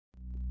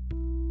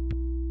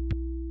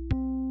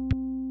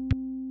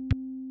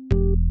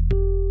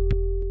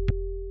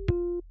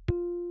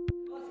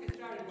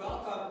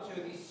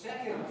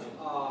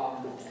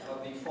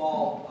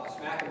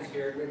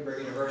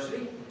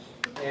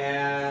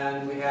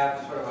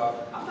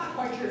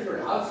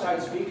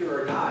outside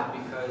speaker or not,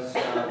 because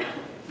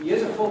he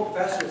is a full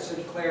professor at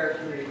Sinclair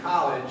Community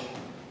College,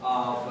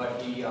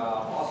 but he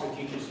also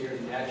teaches here as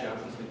an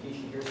adjunct. He's been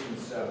teaching here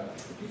since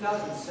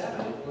 2007.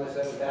 I didn't realize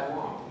that was that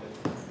long.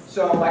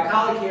 So my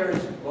colleague here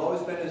is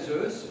Moez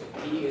Ben-azzouz.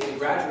 He is a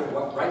graduate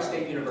of Wright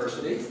State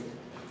University.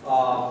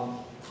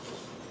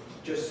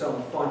 Just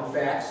some fun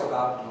facts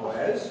about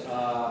Moez.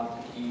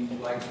 He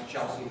likes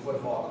Chelsea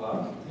Football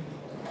Club.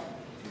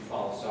 He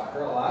follows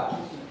soccer a lot.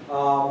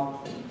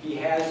 He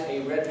has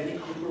a red Mini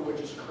Cooper, which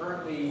is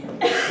currently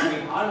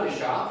coming out of the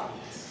shop.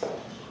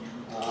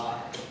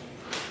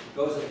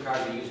 Those are the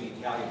cars they use in the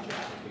Italian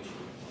job, in case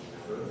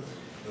you remember.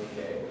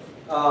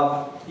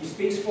 Okay. He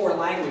speaks 4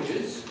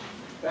 languages.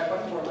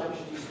 What 4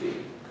 languages do you speak?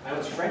 I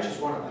know French is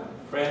one of them.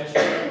 French,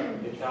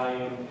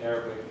 Italian,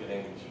 Arabic, and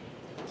English.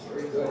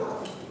 Very good.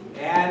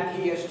 And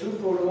he has 2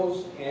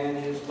 poodles, and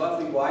his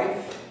lovely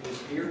wife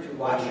is here to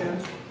watch him.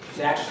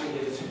 It's actually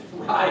his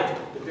ride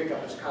to pick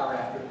up his car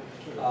after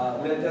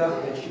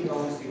Linda, and she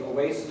owns the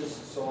Oasis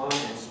Salon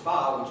and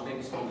Spa, which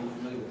makes me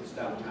familiar with this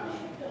downtown.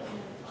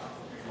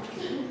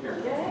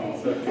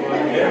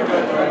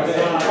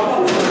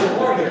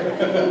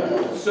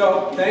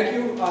 So thank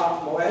you,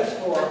 Moez,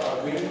 for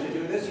agreeing to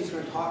do this. He's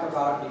going to talk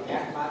about the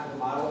mathematical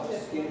model of the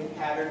skin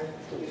pattern.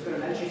 He's going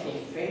to mention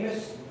a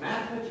famous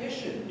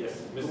mathematician.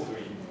 Yes,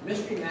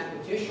 mystery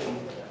mathematician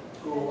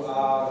who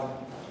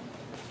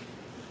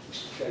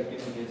give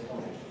me his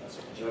own.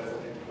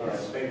 All right,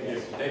 thank you.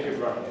 Thank you,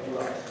 Brian.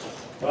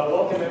 Well,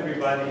 welcome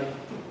everybody.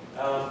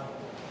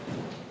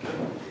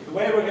 The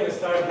way we're going to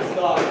start this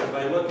talk is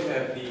by looking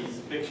at these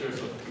pictures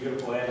of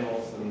beautiful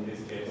animals, in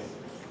this case,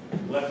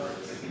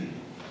 leopards.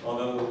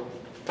 Although,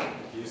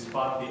 do you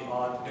spot the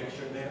odd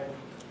picture there?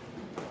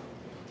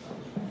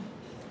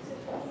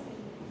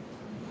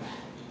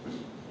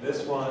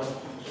 This one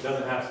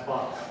doesn't have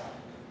spots.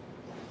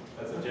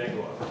 That's a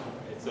jaguar.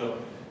 Right? So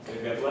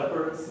you've got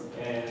leopards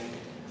and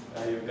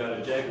you've got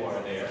a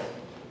jaguar there.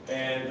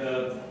 And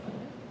a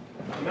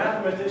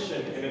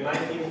mathematician in the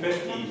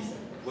 1950s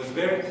was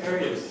very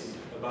curious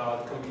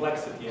about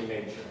complexity in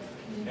nature.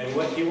 And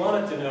what he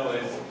wanted to know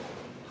is,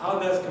 how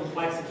does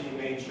complexity in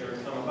nature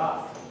come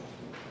about?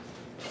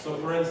 So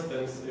for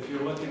instance, if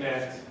you're looking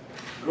at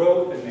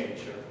growth in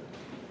nature,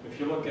 if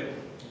you look at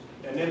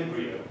an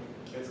embryo,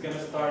 it's going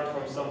to start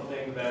from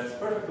something that's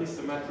perfectly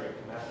symmetric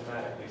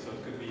mathematically. So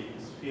it could be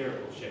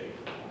spherical shape,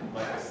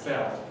 like a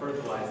cell,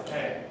 fertilized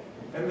egg.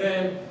 And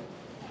then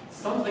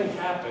something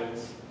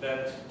happens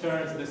that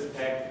turns this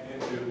egg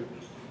into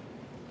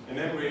an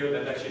embryo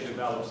that actually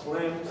develops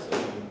limbs,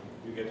 and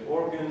you get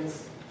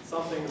organs,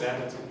 something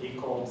that we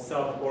call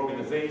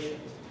self-organization.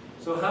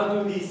 So how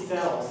do these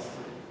cells,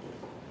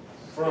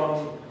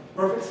 from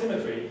perfect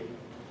symmetry,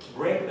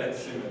 break that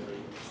symmetry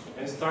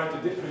and start to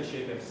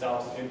differentiate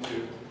themselves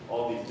into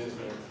all these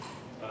different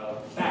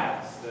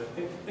paths?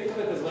 Think of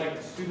it as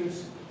like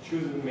students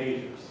choosing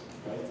majors,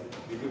 right?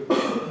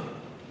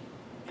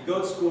 You go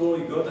to school,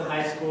 you go to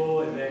high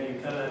school, and then you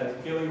kind of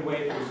feel your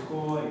way through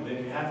school, and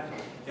then you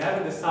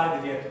haven't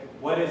decided yet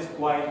what is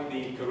quite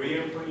the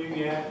career for you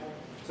yet.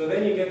 So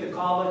then you get to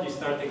college, you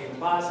start taking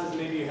classes,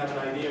 maybe you have an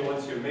idea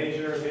what's your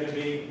major going to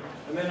be,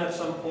 and then at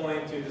some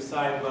point you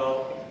decide,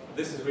 well,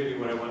 this is really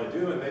what I want to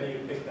do, and then you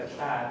pick that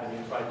path and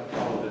you try to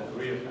follow that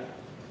career path.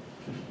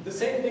 The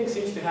same thing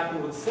seems to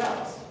happen with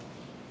cells.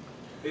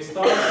 They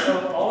start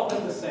all of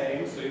them the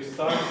same, so you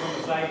start from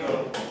a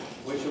zygote,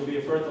 which will be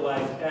a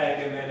fertilized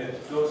egg, and then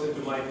it goes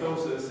into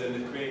mitosis and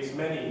it creates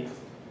many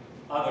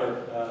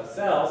other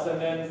cells, and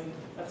then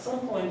at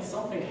some point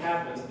something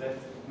happens that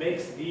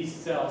makes these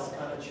cells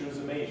kind of choose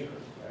a major,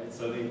 right?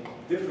 So they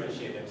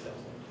differentiate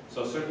themselves.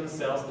 So certain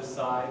cells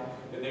decide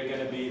that they're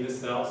going to be the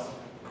cells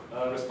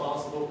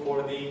responsible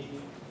for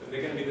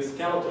they're going to be the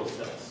skeletal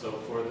cells, so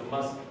for the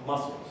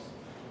muscles.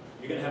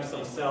 You're going to have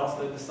some cells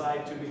that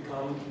decide to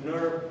become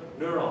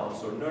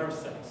neurons or nerve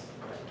cells.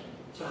 Right?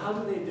 So how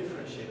do they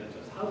differentiate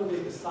themselves? How do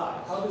they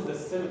decide? How does the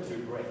symmetry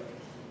break?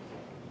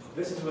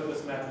 This is what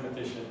this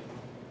mathematician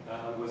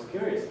was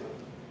curious about.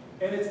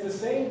 And it's the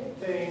same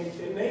thing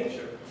in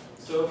nature.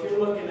 So if you're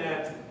looking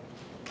at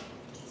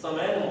some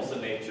animals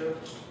in nature,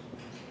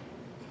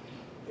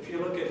 if you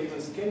look at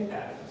even skin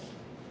patterns,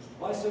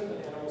 why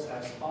certain animals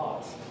have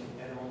spots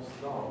and animals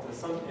don't? And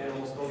some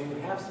animals don't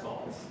even have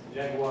spots.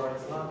 Jaguar,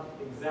 it's not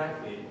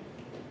exactly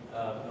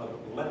a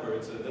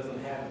leopard, so it doesn't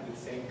have the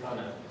same kind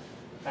of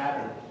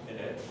pattern in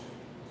it.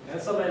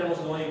 And some animals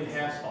don't even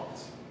have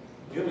spots.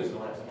 Humans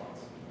don't have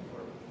spots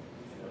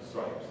or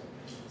stripes.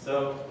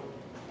 So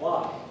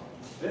why?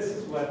 This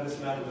is what this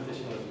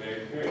mathematician was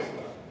very curious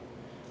about.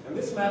 And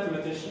this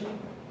mathematician,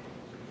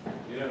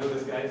 you know who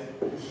this guy is?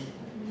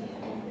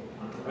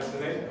 What's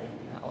his name?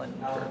 Alan.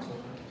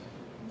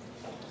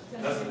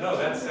 Doesn't know.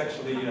 That's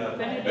actually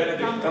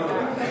Benedict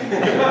Cumberbatch.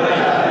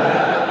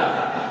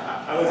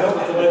 I was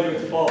hoping somebody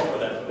would fall for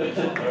that.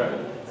 All right.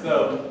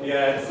 So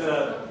yeah, it's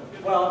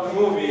well, the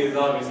movie is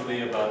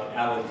obviously about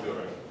Alan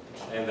Turing,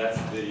 and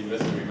that's the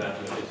mystery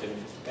mathematician.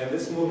 And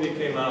this movie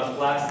came out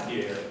last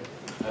year,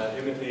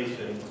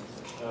 Imitation,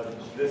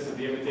 this is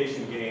the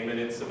imitation game, and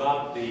it's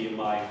about the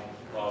life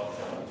of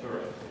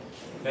Turing.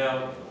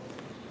 Now,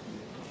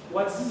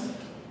 what's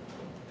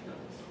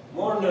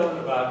more known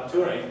about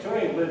Turing?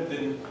 Turing lived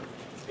in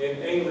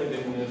England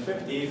in the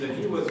 50s, and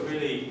he was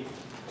really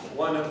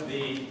one of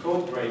the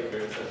code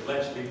breakers at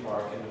Bletchley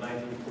Park in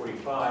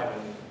 1945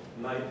 and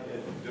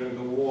during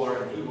the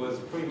war. He was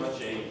pretty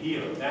much a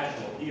hero,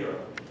 national hero.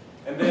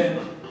 And then,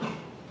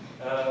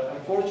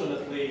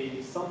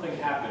 unfortunately, something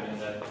happened in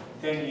that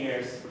 10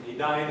 years. He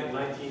died in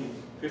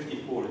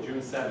 1954,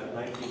 June 7th,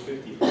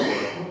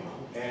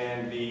 1954,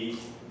 and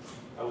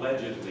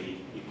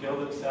allegedly he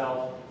killed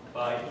himself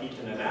by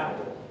eating an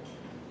apple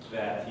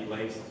that he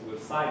laced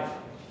with cyanide.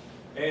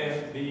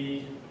 And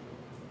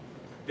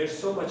there's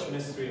so much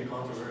mystery and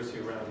controversy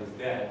around his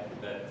death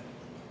that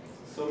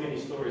so many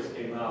stories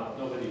came out.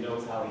 Nobody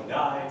knows how he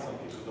died. Some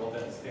people don't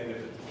understand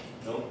it.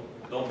 Don't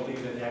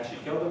believe that he actually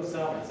killed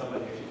himself and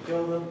somebody actually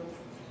killed him.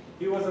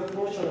 He was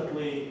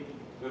unfortunately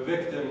the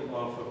victim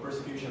of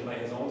persecution by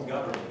his own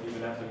government,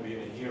 even after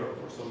being a hero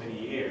for so many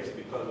years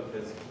because of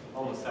his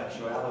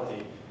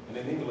homosexuality. And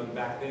in England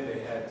back then they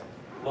had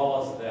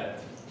laws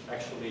that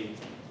actually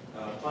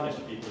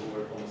punished people who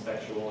were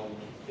homosexual, and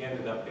he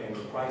ended up paying the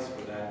price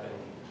for that, and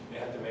they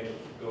had to make him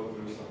go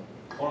through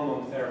some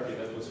hormone therapy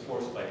that was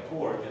forced by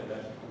court, and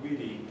that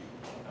really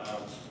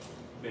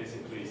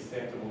basically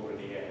sent him over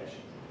the edge.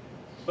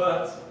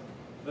 But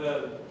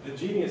the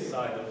genius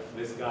side of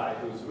this guy,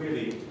 who's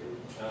really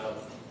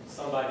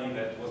somebody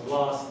that was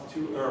lost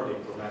too early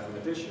for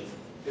mathematicians,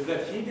 is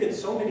that he did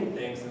so many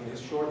things in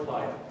his short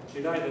life.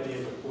 He died at the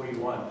age of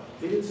 41.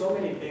 He did so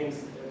many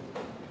things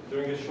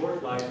during his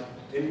short life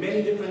in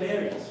many different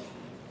areas.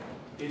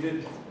 He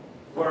did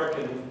work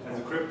as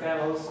a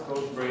cryptanalyst,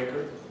 code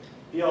breaker.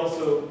 He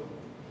also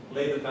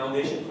laid the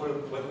foundation for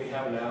what we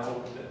have now,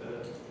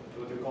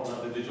 what we call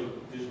now the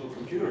digital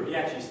computer. He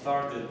actually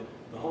started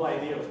the whole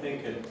idea of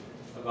thinking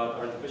about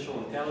artificial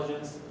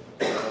intelligence.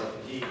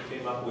 He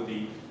came up with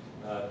the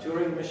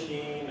Turing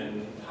machine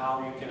and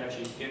how you can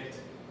actually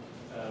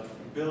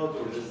build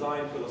or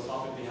design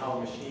philosophically how a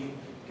machine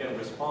can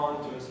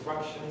respond to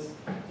instructions.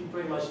 He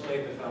pretty much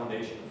laid the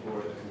foundation for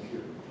the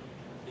computer.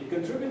 He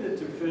contributed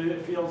to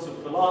fields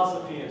of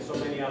philosophy and so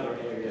many other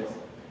areas.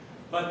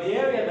 But the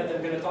area that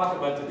I'm going to talk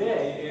about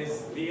today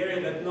is the area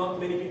that not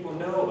many people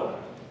know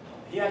about.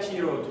 He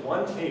actually wrote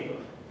one paper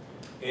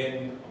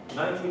in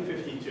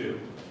 1952,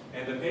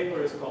 and the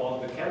paper is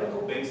called The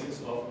Chemical Basis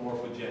of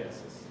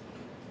Morphogenesis.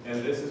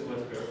 And this is what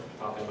we're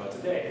talking about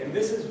today. And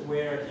this is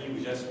where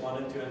he just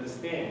wanted to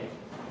understand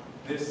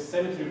this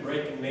symmetry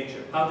break in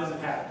nature. How does it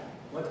happen?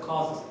 What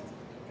causes it?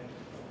 Okay.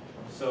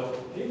 So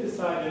he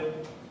decided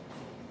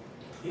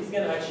he's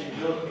going to actually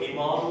build a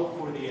model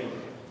for the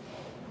embryo.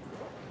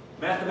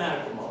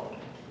 Mathematical model.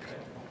 Okay.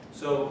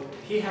 So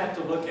he had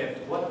to look at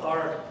what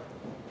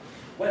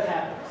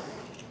happens.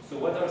 So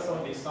what are some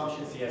of the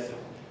assumptions he has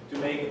to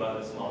make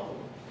about this model?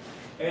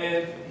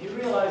 And he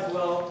realized,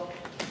 well,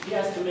 he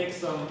has to make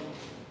some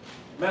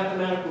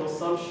mathematical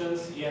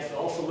assumptions. He has to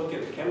also look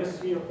at the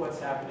chemistry of what's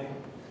happening.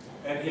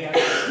 And he has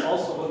to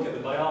also look at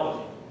the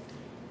biology.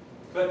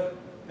 But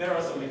there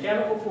are some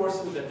mechanical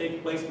forces that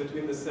take place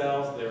between the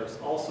cells. There's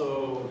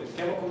also the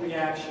chemical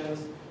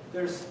reactions.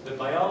 There's the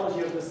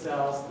biology of the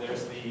cells.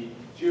 There's the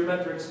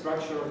geometric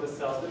structure of the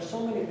cells. There's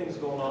so many things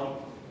going on.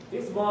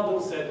 His model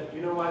said,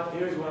 you know what,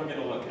 here's what I'm going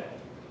to look at.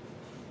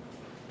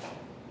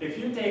 If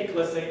you take,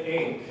 let's say,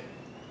 ink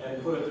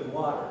and put it in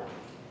water,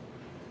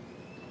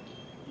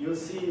 you'll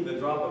see the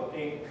drop of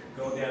ink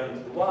go down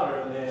into the water,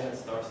 and then it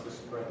starts to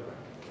spread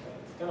around.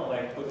 It's kind of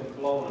like putting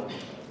cologne on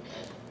it.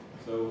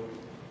 So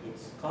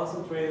it's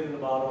concentrated in the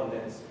bottle, and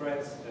then it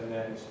spreads, and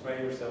then you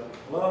spray yourself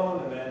with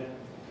cologne, and then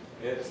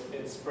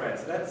it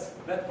spreads.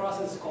 That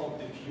process is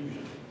called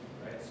diffusion,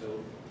 right? So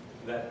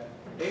that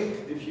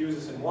ink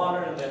diffuses in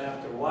water, and then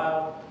after a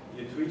while,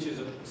 it reaches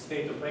a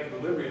state of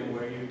equilibrium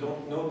where you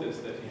don't notice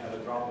that you have a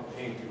drop of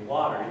ink in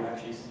water. You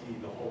actually see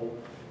the whole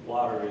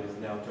water is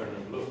now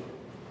turning blue.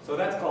 So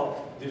that's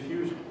called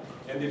diffusion.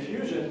 And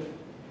diffusion,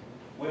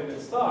 when it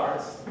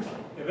starts,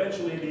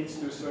 eventually leads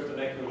to a certain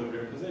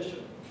equilibrium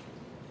position.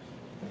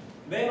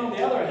 Then on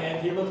the other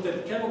hand, he looked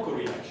at chemical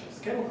reactions.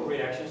 Chemical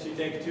reactions, you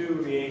take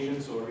two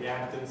reagents or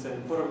reactants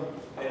and put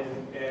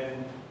them,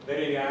 and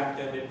they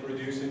react and they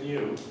produce a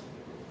new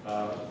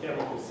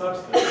chemical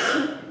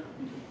substance.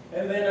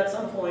 And then at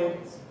some point,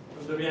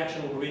 the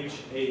reaction will reach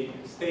a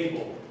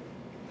stable,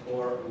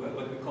 or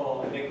what we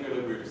call an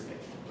equilibrium state,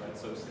 right?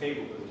 So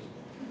stable position.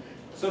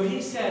 So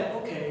he said,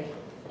 okay,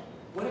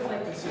 what if I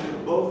consider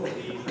both of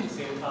these at the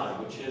same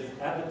time, which is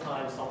at the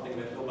time something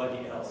that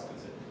nobody else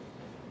considered.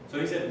 So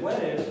he said,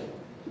 what if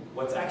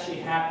what's actually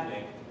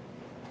happening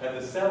at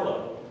the cell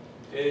level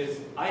is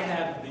I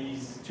have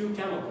these two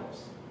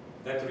chemicals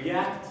that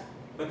react,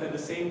 but at the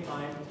same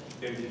time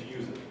they're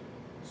diffusing.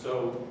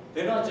 So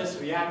they're not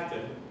just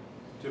reacting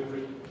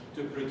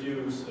to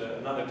produce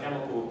another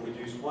chemical,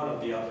 produce one or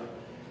the other.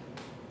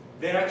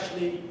 They're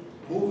actually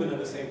moving at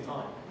the same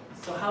time.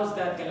 So how's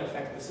that going to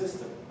affect the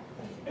system?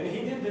 And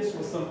he did this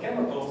with some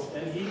chemicals,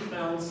 and he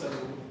found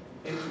some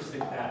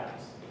interesting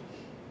patterns.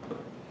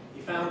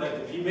 He found that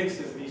if he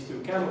mixes these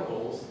two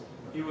chemicals,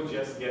 he would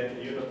just get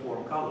a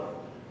uniform color.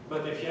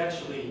 But if he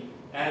actually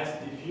adds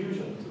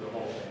diffusion to the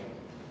whole thing,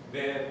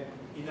 then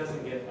he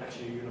doesn't get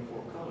actually a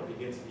uniform color.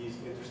 He gets these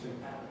interesting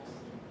patterns.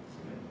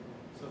 Okay?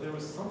 So there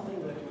was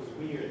something that was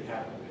weird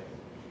happening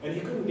there. And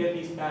he couldn't get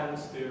these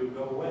patterns to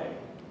go away.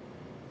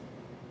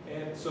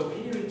 And so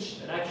he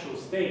reached an actual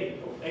state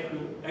of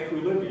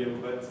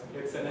equilibrium, but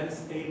it's an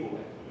unstable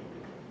equilibrium.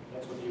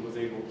 That's what he was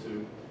able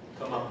to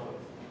come up with.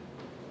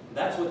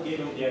 That's what gave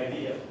him the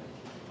idea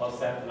of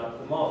setting up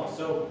the model.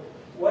 So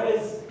what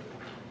is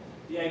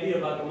the idea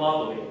about the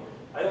modeling?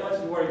 I don't want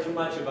to worry too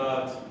much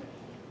about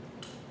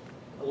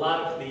a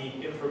lot of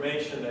the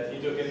information that he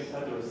took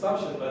under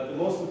assumption, but the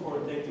most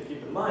important thing to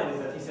keep in mind is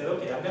that he said,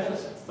 okay, I'm going to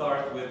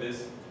start with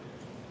this,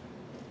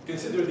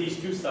 consider these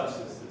two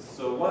substances.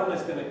 So one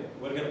is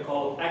we're going to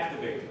call it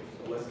activator.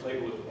 So let's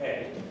label it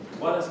A.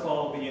 One is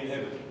called the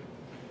inhibitor.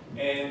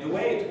 And the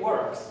way it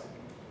works,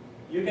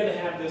 you're going to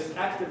have this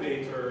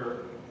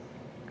activator,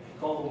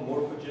 call them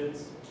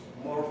morphogens.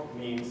 Morph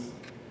means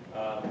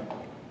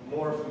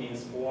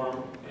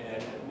form,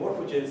 and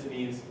morphogens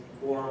means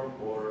form,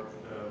 or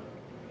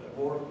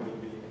morph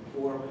would be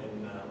form,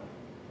 and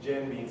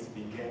gen means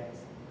beget.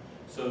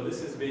 So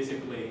this is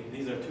basically,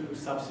 these are two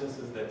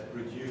substances that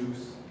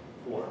produce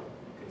form.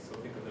 Okay, so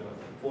think of them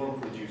as form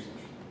producers.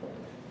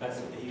 That's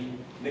he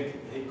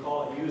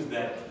used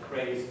that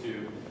phrase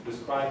to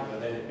describe them,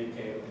 and then it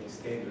became a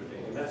standard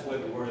thing. And that's where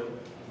the word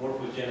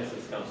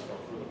morphogenesis comes from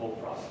for the whole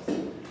process.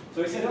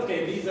 So he said,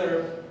 okay, these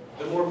are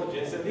the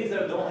morphogens, and these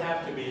don't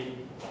have to be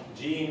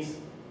genes,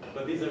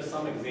 but these are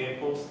some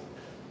examples.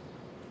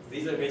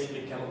 These are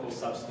basically chemical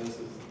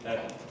substances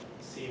that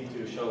seem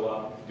to show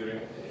up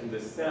in the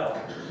cell,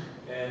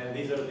 and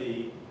these are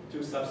the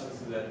two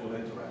substances that will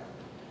interact.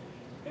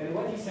 And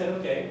what he said,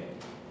 okay,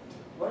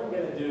 what I'm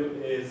going to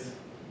do is,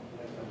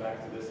 I'll come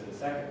back to this in a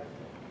second.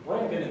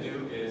 What I'm going to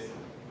do is,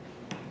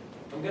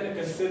 I'm going to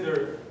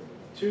consider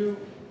two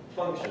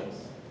functions,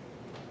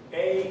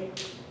 a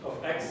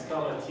of x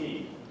comma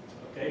t.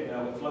 Okay,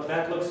 now if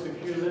that looks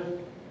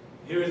confusing,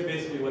 here is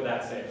basically what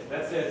that says.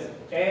 That says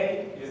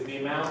A is the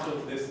amount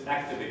of this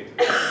activator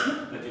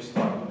that you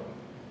start with.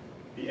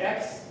 The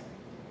x,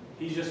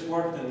 he just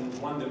worked in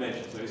one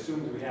dimension. So he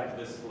assumed we have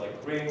this like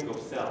ring of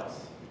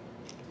cells.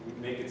 To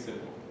make it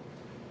simple.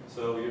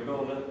 So you're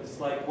going to,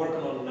 it's like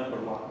working on a number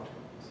line.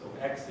 So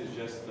x is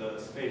just a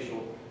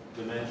spatial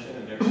dimension,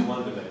 and there's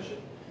one dimension.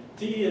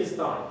 T is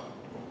time.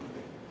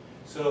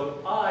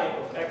 So I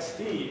of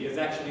xt is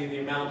actually the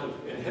amount of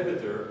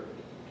inhibitor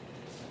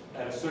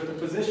at a certain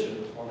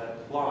position on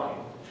that line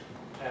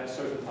at a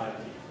certain time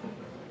t.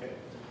 Okay.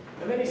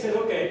 And then he said,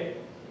 okay,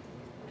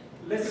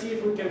 let's see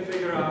if we can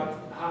figure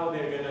out how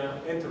they're going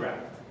to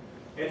interact.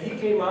 And he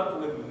came up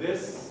with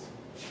this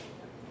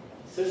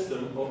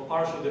system of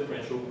partial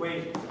differential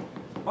equations.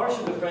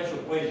 Partial differential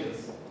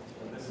equations,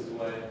 and this is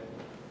why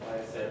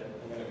I said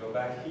I'm going to go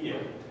back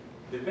here.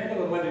 Depending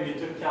on whether you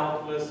took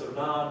calculus or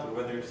not, or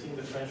whether you've seen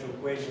differential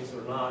equations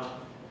or not,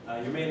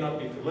 you may not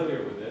be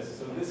familiar with this.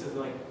 So this is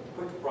like a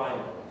quick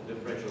primer on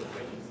differential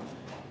equations.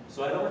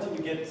 So I don't want you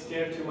to get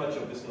scared too much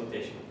of this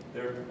notation.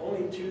 There are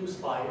only two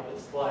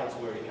slides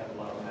where you have a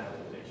lot of math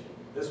notation.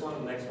 This one,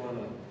 the next one,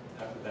 and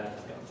after that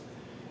is gone.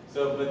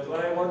 So, but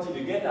what I want you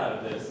to get out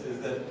of this is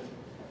that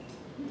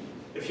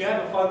if you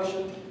have a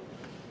function,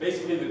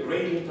 basically the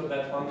gradient of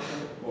that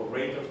function, or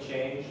rate of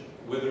change,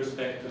 with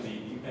respect to the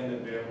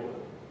dependent variable,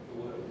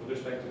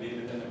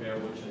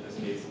 which in this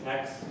case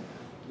x,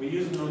 we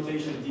use the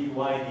notation dy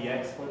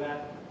dx for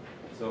that.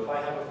 So if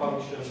I have a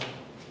function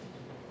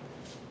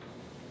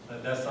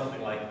that does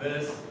something like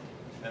this,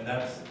 and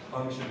that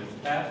function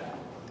is f,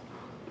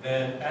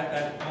 then at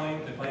that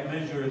point, if I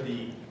measure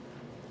the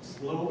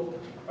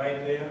slope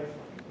right there,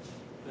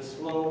 the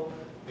slope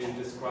is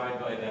described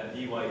by that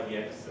dy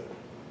dx symbol.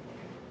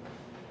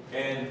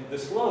 And the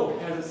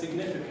slope has a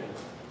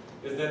significance,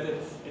 is that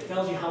it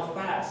tells you how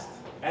fast,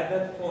 at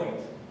that point,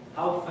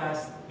 how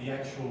fast the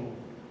actual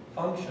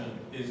function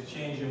is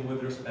changing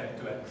with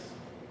respect to x.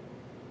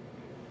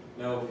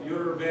 Now, if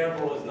your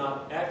variable is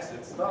not x,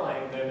 it's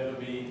time, then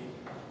it'll be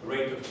the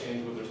rate of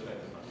change with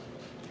respect to time.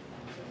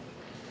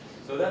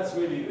 So that's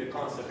really the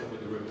concept of a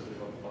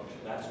derivative of a function.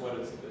 That's what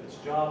its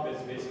job is,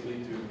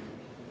 basically to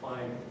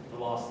find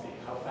velocity,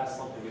 how fast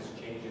something is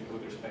changing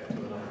with respect to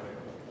another variable.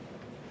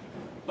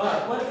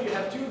 But what if you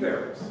have two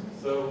variables?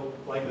 So,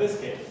 like this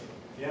case,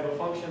 you have a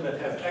function that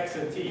has x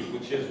and t,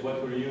 which is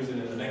what we're using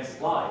in the next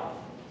slide.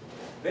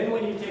 Then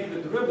when you take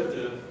the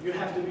derivative, you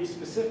have to be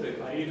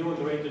specific. Are you doing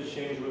the rate of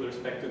change with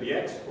respect to the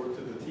x or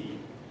to the t?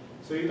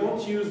 So you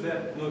don't use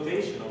that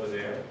notation over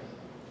there.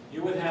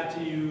 You would have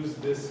to use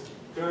this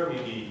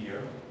curvy d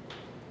here.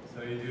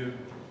 So you do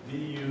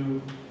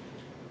du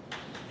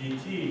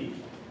dt,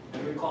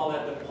 and we call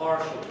that the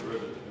partial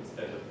derivative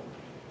instead of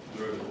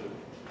derivative.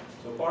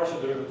 So partial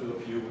derivative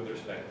of u with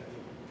respect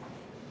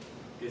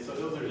to t. Okay, so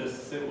those are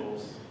just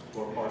symbols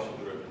for partial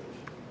derivative.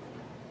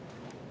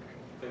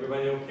 Is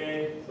everybody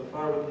okay so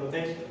far with the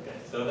notation? Okay,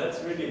 so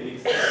that's really the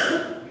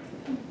extent.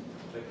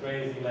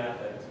 crazy math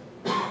that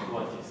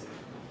what you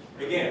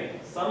see. Again,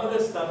 some of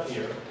this stuff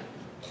here,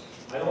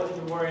 I don't want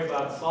you to worry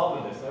about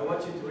solving this. I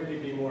want you to really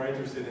be more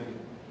interested in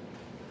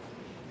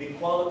the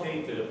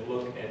qualitative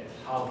look at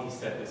how he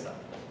set this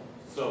up.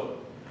 So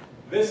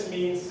this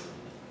means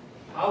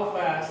how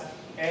fast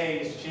A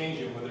is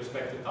changing with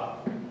respect to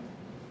time.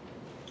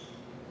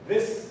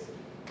 This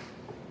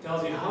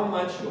tells you how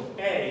much of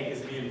A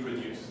is being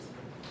produced,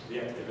 the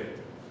activator.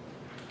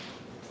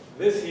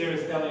 This here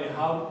is telling you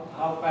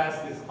how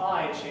fast is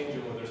I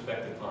changing with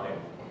respect to time.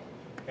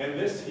 And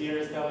this here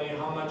is telling you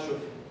how much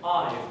of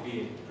I is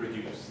being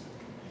produced.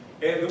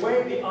 And the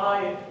way the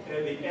I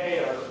and the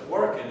A are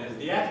working is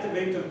the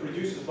activator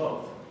produces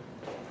both.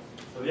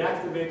 So the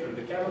activator,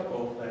 the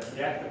chemical that's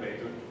the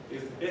activator,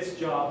 its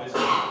job is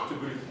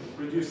to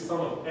produce some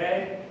of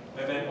A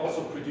and then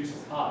also produces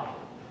I.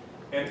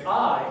 And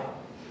I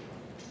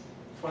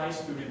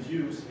tries to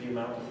reduce the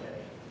amount of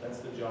A. That's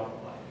the job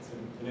of I. It's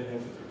an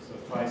inhibitor, so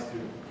it tries to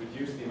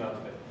reduce the amount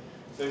of A.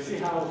 So you see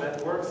how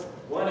that works?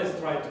 One is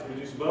trying to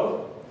produce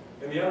both,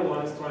 and the other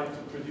one is trying to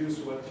produce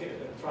what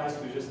tries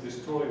to just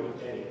destroy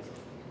what A is,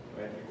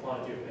 right? The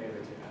quantity of A that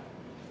you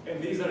have.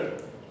 And these are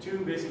two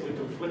basically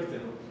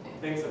conflicting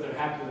things that are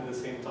happening at the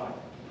same time.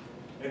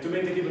 And to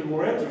make it even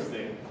more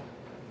interesting,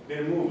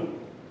 they're moving.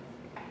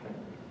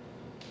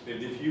 They're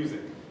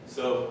diffusing.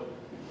 So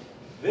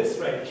this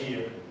right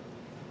here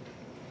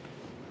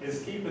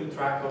is keeping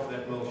track of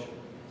that motion.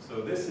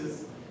 So this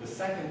is the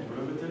second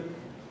derivative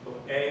of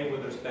A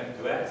with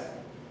respect to x.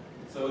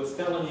 So it's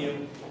telling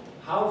you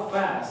how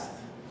fast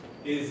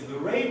is the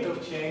rate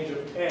of change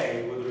of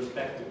A with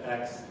respect to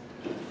x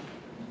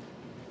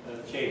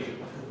changing.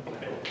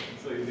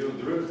 So you do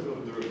derivative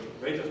of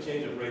derivative, rate of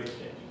change of rate of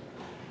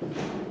change.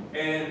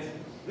 And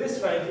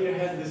this right here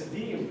has this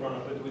d in front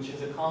of it, which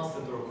is a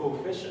constant or a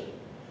coefficient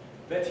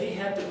that he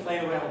had to play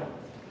around with.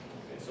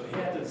 Okay, so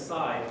he had to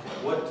decide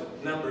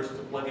what numbers to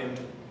plug in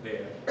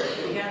there.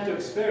 And he had to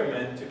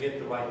experiment to get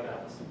the right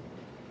balance.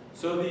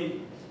 So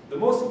the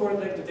most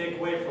important thing to take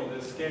away from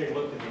this scary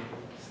looking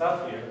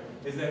stuff here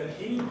is that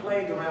he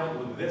played around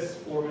with this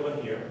formula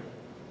here,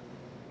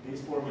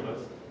 these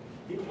formulas.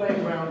 He played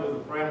around with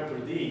the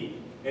parameter d,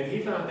 and he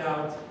found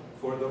out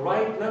for the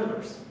right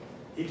numbers,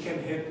 he can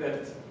hit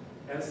that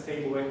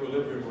unstable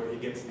equilibrium where he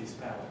gets these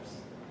patterns.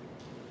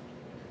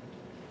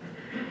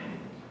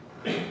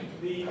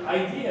 The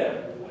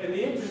idea, and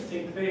the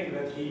interesting thing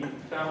that he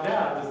found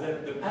out is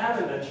that the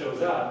pattern that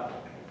shows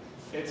up,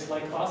 it's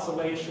like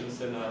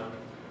oscillations in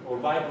or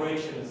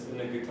vibrations in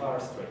a guitar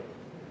string.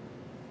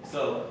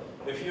 So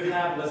if you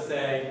have, let's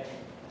say,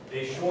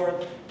 a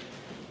short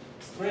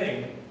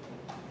string,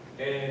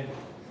 and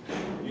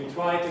you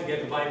try to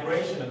get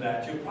vibration of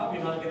that, you're probably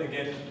not going to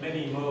get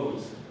many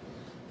modes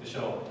to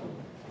show up.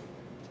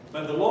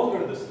 But the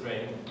longer the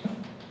string,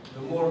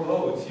 the more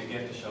modes you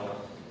get to show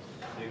up.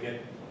 So you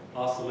get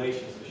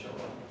oscillations to show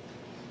up.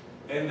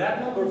 And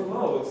that number of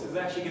modes is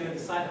actually going to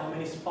decide how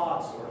many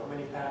spots or how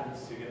many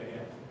patterns you're going to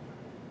get.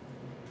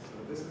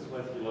 So this is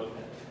what you look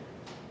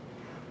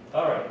at.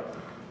 All right.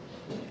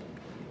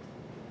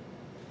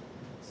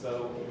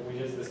 So we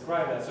just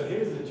described that. So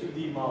here's the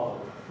 2D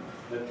model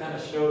that kind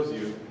of shows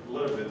you a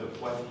little bit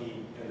of what he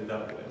ended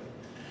up with.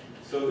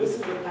 So this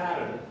is the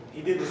pattern.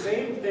 He did the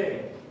same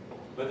thing,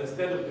 but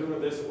instead of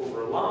doing this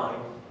over a line,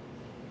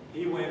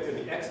 he went in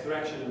the x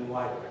direction and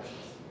y direction.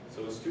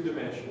 So it's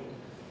two-dimensional.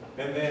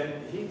 And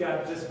then he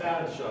got this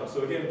pattern to show up.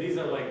 So again, these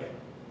are like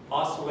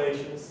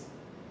oscillations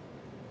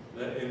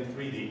in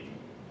 3D.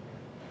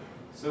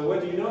 So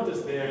what you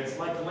notice there, it's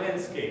like a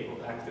landscape of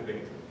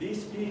activator.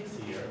 These peaks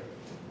here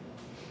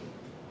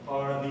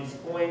are these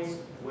points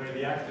where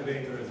the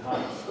activator is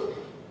highest.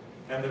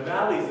 And the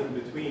valleys in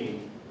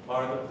between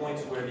are the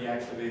points where the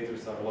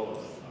activators are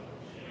lowest.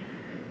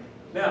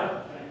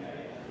 Now,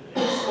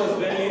 this was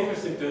very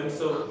interesting to him,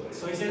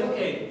 so he said,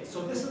 okay,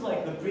 so this is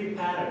like the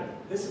pre-pattern.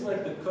 This is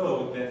like the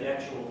code that the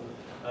actual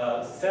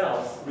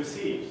cells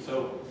receive.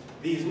 So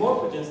these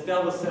morphogens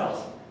tell the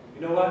cells,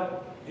 you know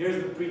what,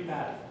 here's the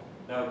pre-pattern.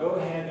 Now go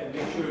ahead and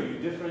make sure you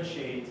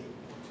differentiate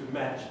to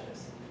match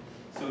this.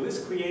 So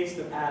this creates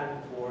the pattern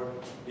for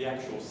the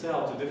actual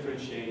cell to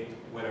differentiate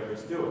whatever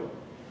it's doing.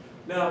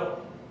 Now,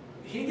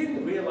 he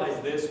didn't realize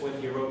this when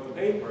he wrote the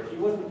paper. He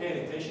wasn't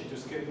paying attention to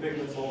skin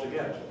pigments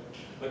altogether.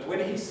 But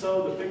when he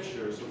saw the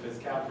pictures of his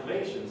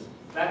calculations,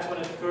 that's when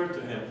it occurred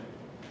to him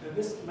that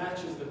this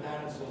matches the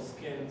patterns on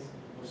skins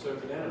of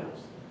certain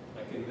animals.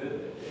 Like in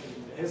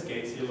his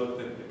case, he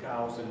looked at the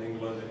cows in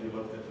England and he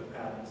looked at the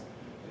patterns,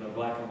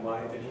 black and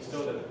white, and he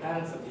saw that the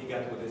patterns that he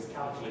got with his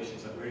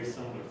calculations are very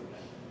similar to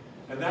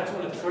that. And that's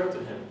when it occurred to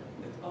him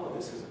that, oh,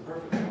 this is a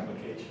perfect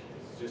application.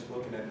 It's just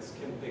looking at the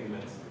skin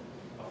pigments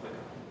of the cow.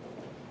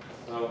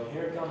 So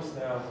here comes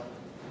now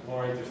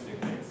more interesting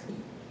things.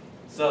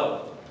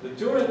 So, the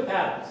Turing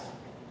patterns.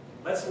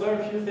 Let's learn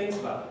a few things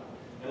about them.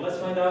 And let's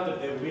find out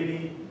if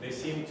they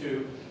seem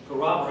to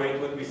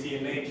corroborate what we see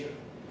in nature.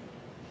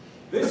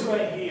 This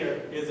right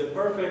here is a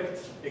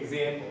perfect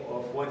example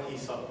of what he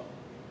saw.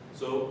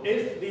 So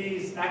if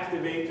these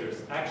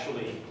activators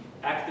actually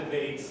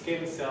activate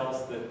skin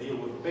cells that deal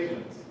with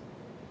pigments,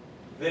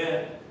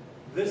 then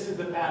this is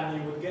the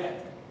pattern you would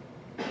get.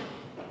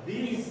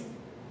 These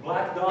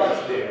black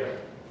dots there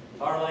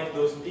are like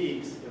those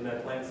peaks in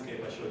that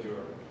landscape I showed you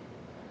earlier.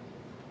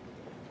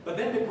 But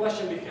then the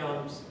question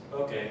becomes,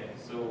 okay,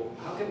 so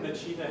how come the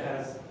cheetah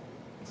has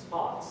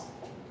spots?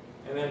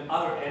 And then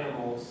other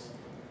animals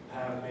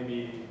have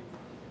maybe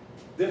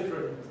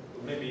different,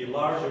 maybe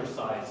larger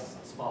size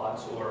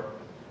spots, or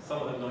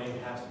some of them don't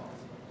even have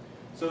spots.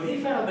 So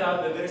he found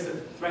out that there's a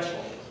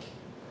threshold.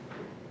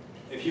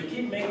 If you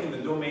keep making the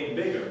domain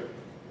bigger,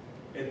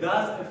 it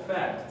does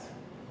affect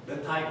the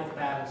type of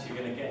patterns you're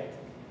going to get.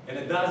 And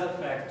it does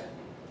affect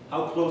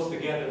how close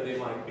together they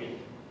might be.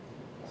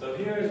 So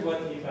here's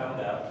what he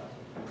found out.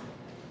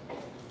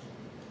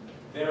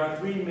 There are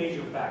three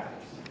major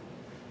factors: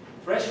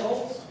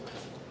 thresholds,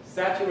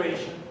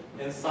 saturation,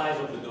 and size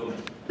of the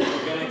domain.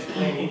 We're going to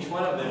explain each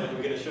one of them, and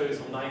we're going to show you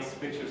some nice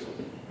pictures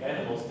of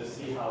animals to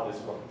see how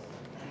this works.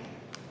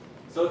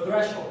 So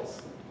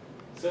thresholds.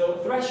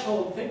 So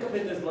threshold, think of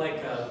it as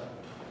like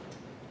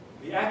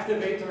the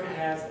activator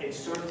has a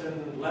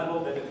certain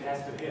level that it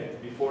has to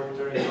hit before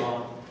turning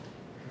on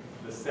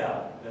the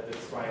cell that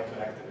it's trying to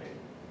activate.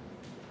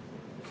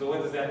 So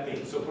what does that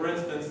mean? So for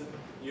instance,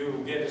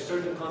 you get a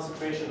certain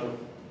concentration of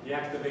the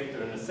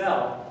activator in the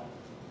cell.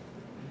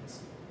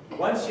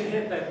 Once you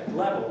hit that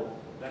level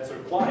that's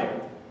required,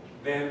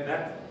 then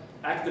that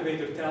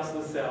activator tells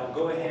the cell,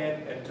 go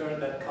ahead and turn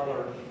that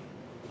color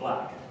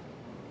black.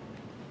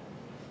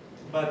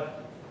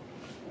 But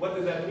what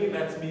does that mean?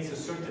 That means a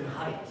certain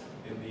height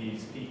in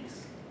these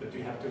peaks that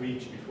you have to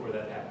reach before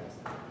that happens.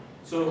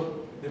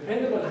 So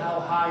depending on how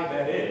high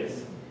that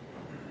is,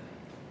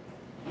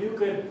 you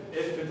could,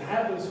 if it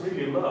happens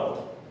really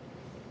low,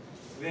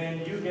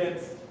 then you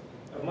get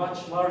a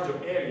much larger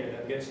area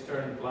that gets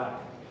turned black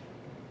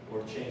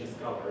or changes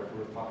color if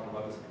we're talking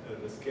about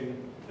the skin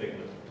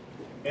pigment.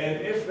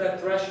 And if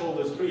that threshold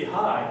is pretty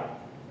high,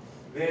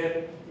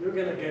 then you're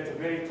going to get a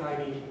very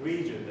tiny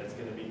region that's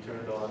going to be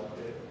turned on,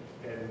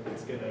 and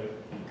it's going to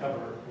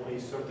cover only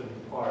a certain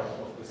part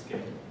of the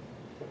skin.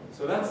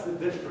 So that's the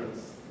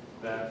difference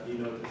that he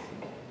noticed.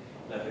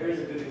 Now here's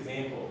a good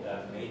example of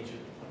that in nature.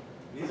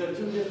 These are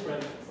two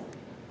different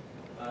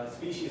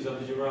species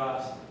of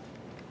giraffes.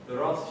 The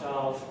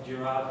Rothschild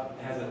giraffe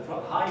has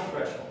a high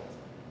threshold.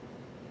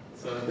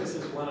 So this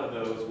is one of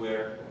those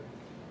where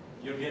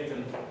you're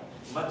getting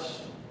much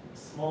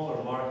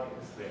smaller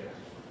markings there.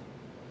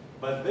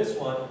 But this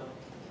one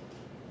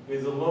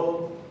is a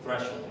low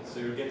threshold, so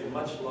you're getting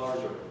much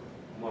larger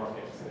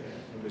markings there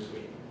in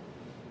between.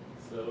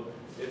 So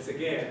it's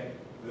again,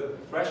 the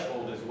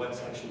threshold is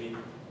what's actually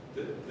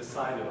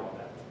decided on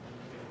that.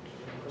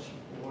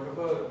 What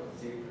about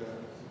zebras?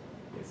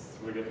 Yes,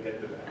 we're going to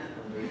get to that.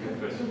 Very good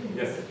question.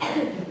 Yes.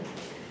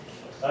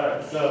 All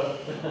right, so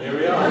here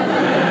we are.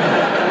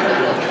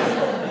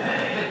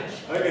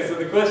 Okay, so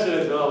the question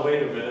is, well,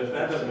 wait a minute,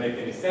 that doesn't make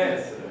any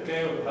sense.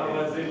 Okay, how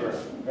about zebra,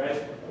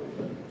 right?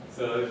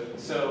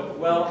 So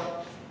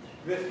well,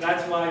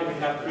 that's why we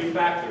have three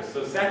factors.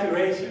 So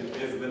saturation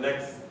is the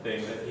next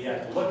thing that he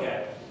had to look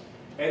at.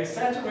 And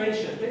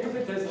saturation, think of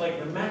it as like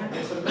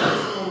it's a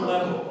maximum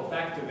level of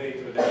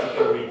activator that you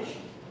can reach.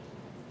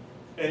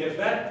 And if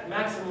that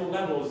maximum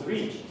level is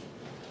reached,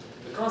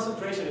 the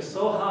concentration is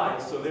so high,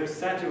 so there's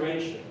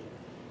saturation.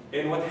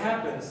 And what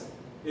happens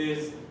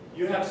is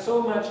you have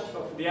so much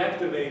of the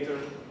activator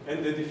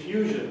and the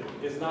diffusion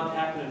is not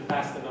happening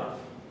fast enough.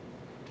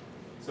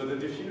 So the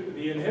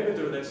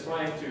inhibitor that's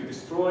trying to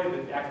destroy the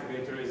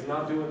activator is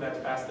not doing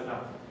that fast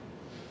enough.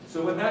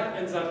 So what that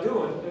ends up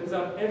doing,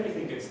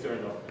 everything gets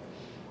turned on.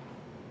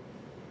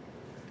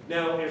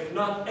 Now, if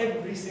not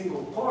every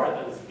single part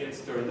that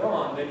gets turned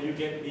on, then you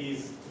get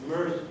these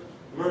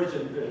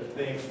mergent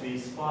things,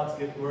 these spots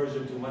get merged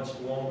into much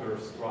longer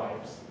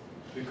stripes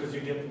because you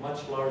get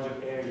much larger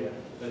area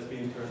that's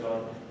being turned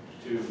on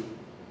to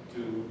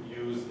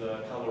use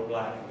the color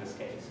black in this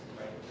case,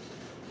 right?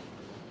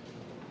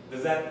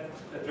 Does that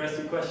address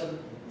your question?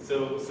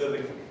 So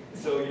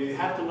you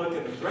have to look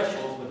at the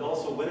thresholds, but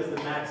also what is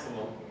the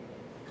maximum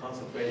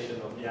concentration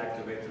of the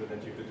activator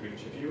that you could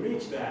reach. If you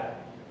reach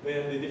that,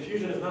 then the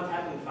diffusion is not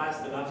happening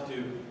fast enough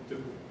to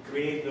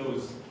create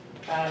those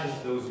patterns,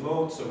 those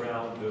motes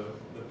around the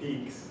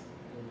peaks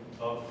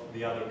of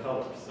the other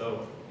colors.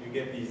 So you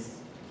get these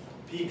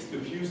peaks to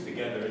fuse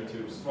together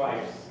into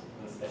stripes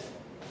instead.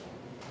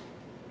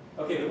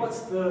 Okay,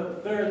 what's the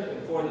third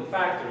important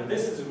factor?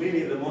 This is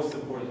really the most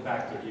important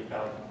factor he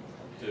found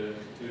to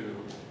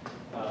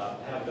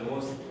have the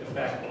most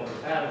effect on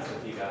the patterns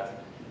that he got,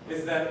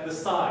 is that the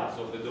size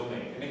of the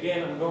domain. And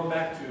again, I'm going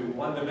back to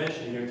one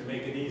dimension here to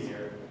make it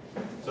easier.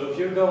 So if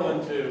you're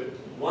going to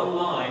one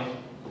line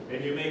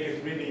and you make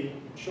it really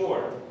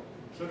short,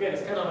 so again,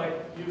 it's kind of like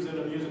using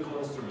a musical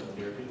instrument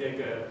here. If you take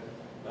a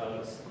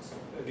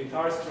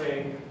guitar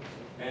string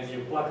and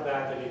you pluck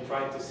that and you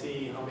try to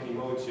see how many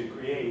modes you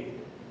create,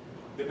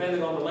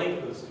 depending on the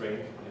length of the string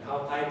and how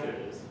tight it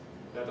is,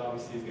 that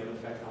obviously is going to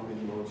affect how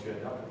many modes you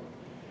end up with.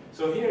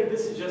 So here,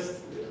 this is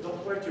just,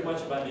 don't worry too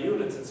much about the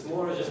units. It's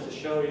more just to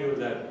show you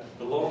that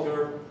the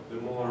longer, the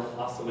more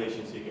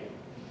oscillations you get.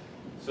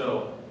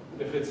 So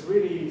if it's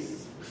really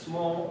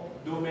small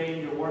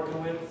domain you're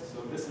working with,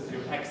 so this is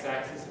your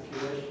x-axis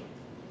if you wish,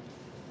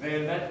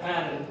 then that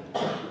pattern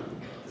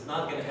is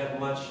not going to have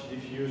much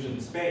diffusion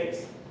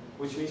space,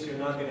 which means you're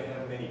not going to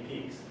have many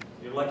peaks.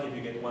 You're lucky if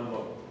you get one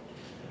mode.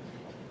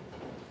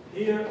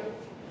 Here,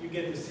 you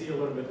get to see a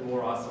little bit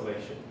more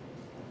oscillation.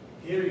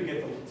 Here you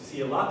get to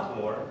see a lot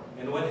more,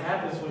 and what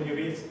happens when you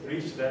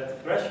reach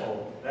that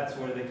threshold, that's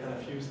where they kind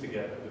of fuse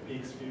together. The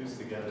peaks fuse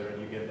together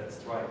and you get that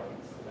stripe.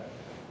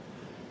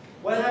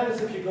 What happens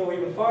if you go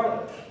even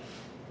farther?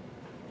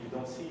 You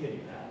don't see any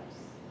patterns.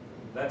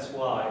 That's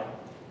why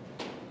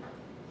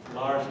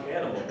large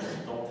animals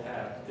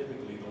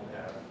typically don't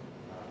have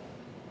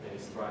any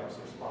stripes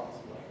or spots.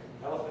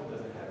 Like elephant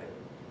doesn't have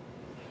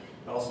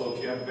any. Also,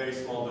 if you have a very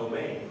small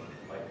domain,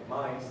 like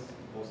mice,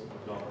 most of them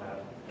don't have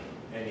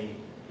any.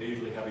 They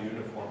usually have a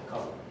uniform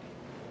color.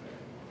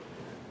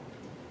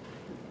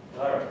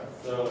 All right,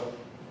 so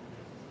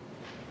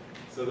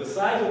the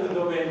size of the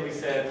domain, we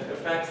said,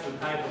 affects the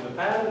type of the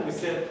pattern. We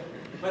said,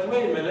 but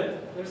wait a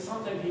minute, there's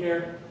something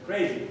here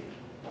crazy.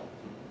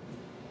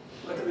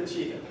 Look at the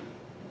cheetah.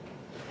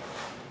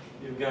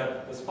 You've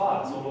got the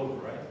spots all over,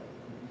 right?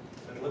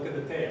 And look at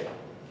the tail.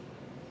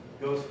 It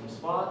goes from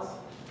spots.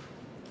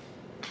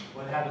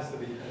 What happens to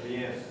at the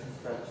end?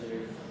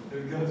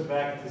 It goes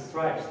back to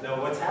stripes. Now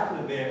what's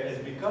happening there is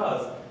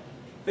because,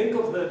 think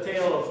of the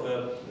tail of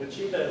the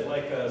cheetah as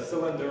like a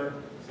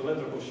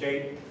cylindrical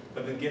shape,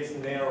 but it gets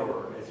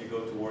narrower as you go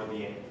toward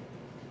the end.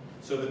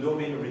 So the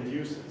domain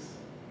reduces.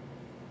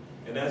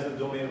 And as the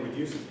domain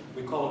reduces,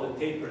 we call it a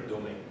tapered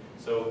domain.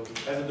 So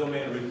as the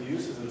domain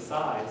reduces in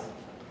size,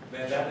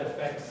 then that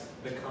affects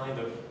the kind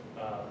of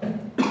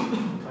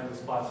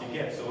spots you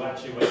get. So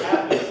actually what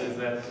happens is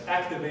that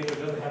activator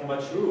doesn't have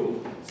much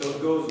room, so it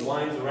goes,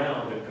 winds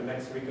around and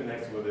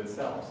reconnects with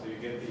itself. So you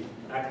get the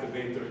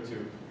activator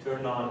to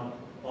turn on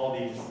all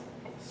these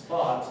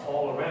spots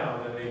all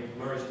around, and they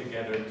merge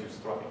together into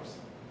stripes.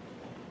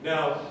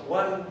 Now,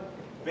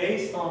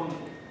 based on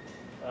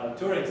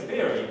Turing's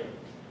theory,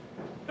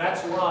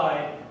 that's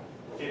why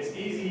it's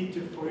easy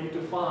for you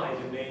to find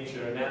in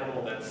nature an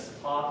animal that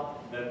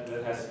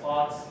has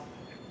spots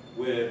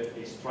with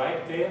a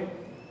striped tail,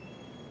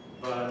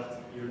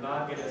 but you're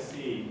not going to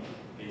see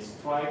a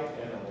striped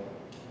animal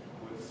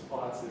with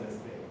spots in its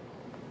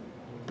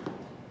tail.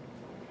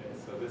 Okay,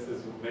 so this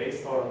is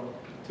based on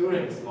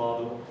Turing's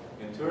model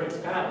and Turing's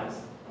patterns.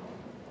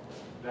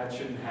 That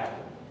shouldn't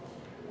happen.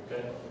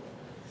 Okay?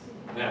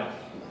 Now,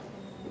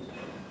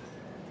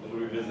 we'll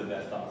revisit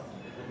that thought.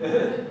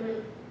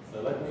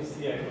 So let me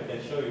see if I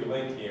can show you a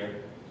link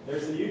here.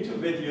 There's a YouTube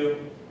video.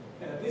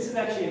 This is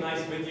actually a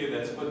nice video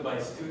that's put by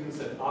students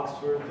at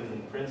Oxford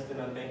and Princeton,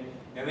 I think.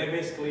 And they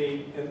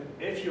basically, and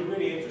if you're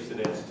really interested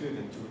as a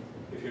student,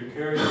 if you're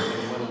curious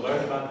and you want to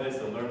learn about this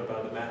and learn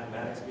about the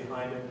mathematics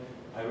behind it,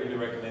 I really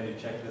recommend you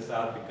check this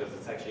out because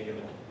it's actually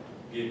going to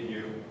give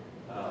you,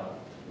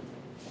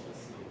 let's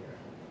see here,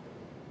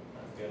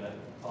 I'm going to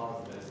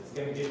pause this. It's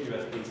going to give you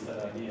at least an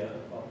idea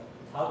of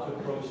how to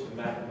approach the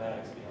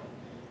mathematics behind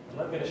it. I'm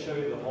not going to show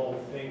you the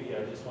whole thing here.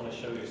 I just want to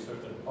show you a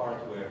certain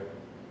part where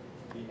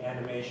the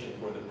animation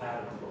for the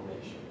pattern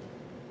formation.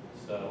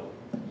 So,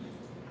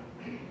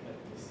 let me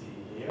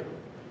see here.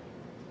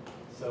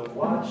 So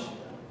watch.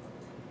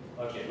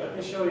 Okay, let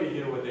me show you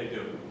here what they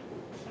do.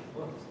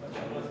 Whoops,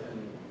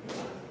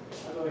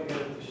 how do I get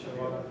it to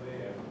show up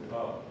there?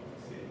 Oh,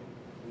 let's see.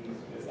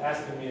 It's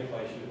asking me if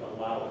I should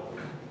allow it.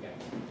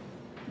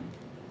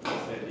 Yeah.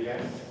 I said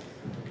yes.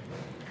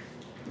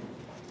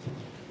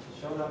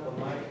 Showing up on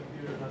my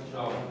computer, not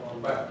showing up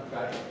on Right,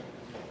 got it.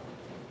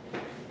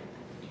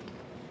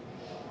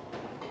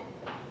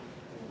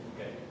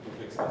 Okay, to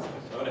fix this.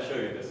 So I want to show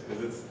you this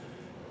because it's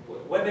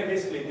what they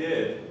basically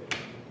did.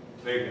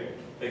 Very good.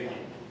 Thank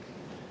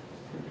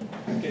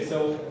you. Okay,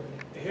 so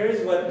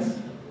here's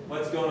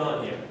what's going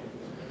on here.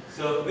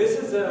 So this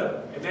is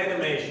an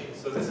animation.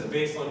 So this is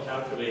based on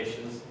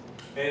calculations,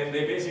 and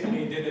they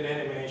basically did an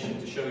animation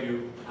to show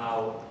you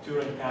how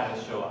Turing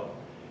patterns show up.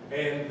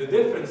 And the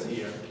difference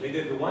here, they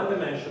did the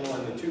one-dimensional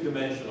and the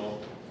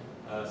two-dimensional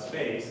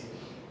space,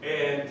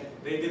 and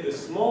they did a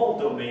small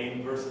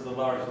domain versus a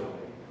large domain.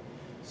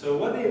 So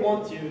what they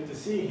want you to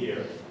see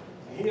here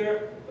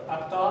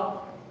up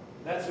top,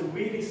 that's a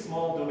really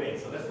small domain.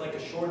 So that's like a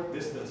short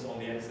distance on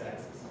the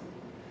x-axis.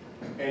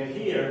 And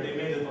here, they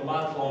made it a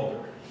lot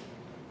longer.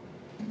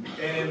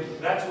 And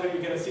that's where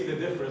you're going to see the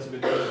difference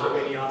between how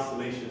many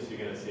oscillations you're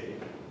going to see.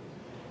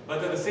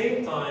 But at the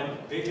same time,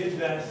 they did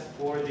that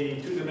for the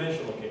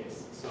two-dimensional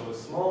case. So a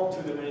small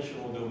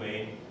two-dimensional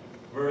domain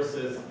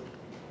versus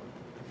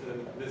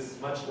this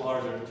much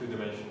larger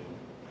two-dimensional.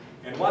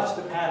 And watch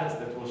the patterns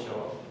that will show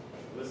up.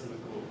 So this is the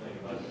cool thing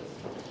about this.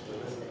 So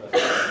this is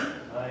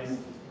a nice.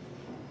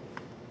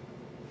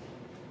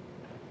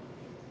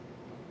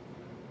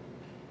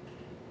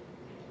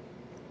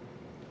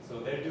 So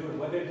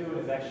what they're doing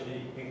is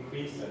actually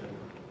increasing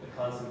the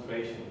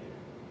concentration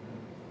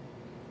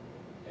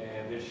here.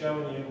 And they're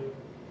showing you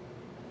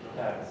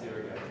patterns. Here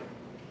we go.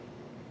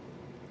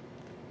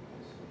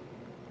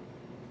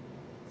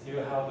 See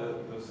how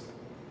those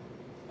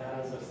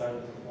patterns are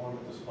starting to form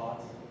into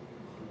spots?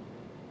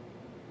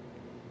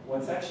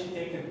 What's actually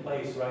taking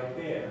place right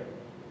there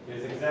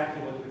is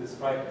exactly what we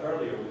described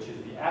earlier, which is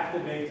the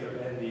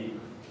activator and the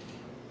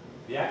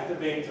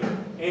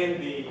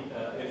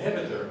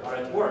inhibitor are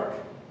at work,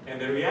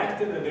 and they're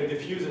reactive and they're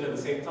diffusing at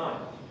the same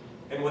time.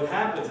 And what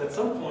happens, at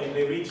some point,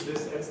 they reach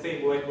this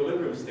unstable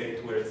equilibrium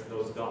state where it's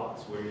those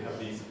dots, where you have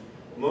these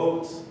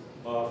modes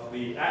of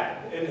the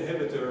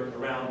inhibitor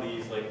around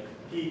these like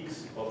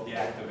peaks of the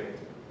activator.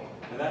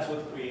 And that's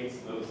what creates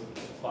those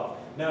spots.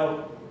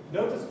 Now,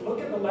 notice, look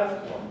at the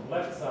left one,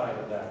 left side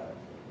of that.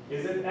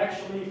 Is it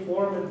actually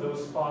forming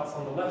those spots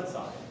on the left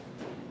side?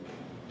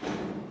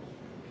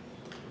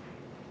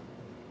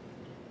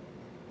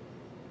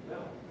 No.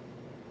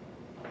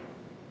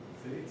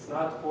 See, it's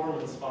not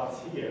forming spots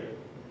here,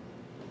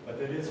 but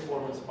it is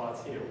forming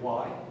spots here.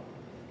 Why?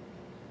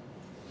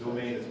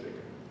 Domain is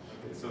bigger.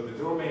 Okay, so the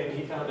domain,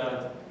 he found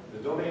out the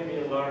domain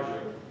being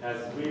larger has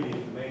really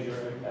a major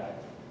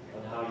impact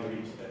on how you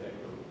reach that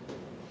equilibrium.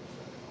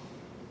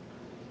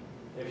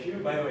 If you,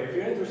 by the way, if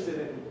you're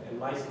interested in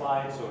my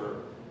slides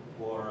or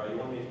you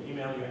want me to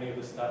email you any of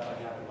the stuff I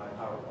have in my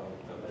PowerPoint,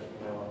 then let me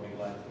know. I'll be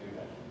glad to do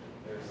that.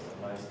 There's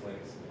some nice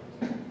links.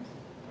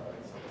 All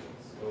right, so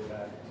let's go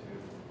back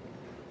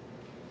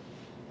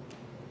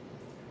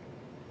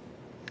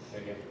to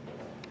again.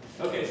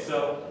 Okay,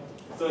 so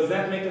does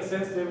that make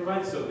sense to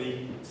everybody? So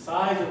the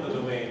size of the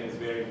domain is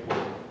very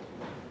important.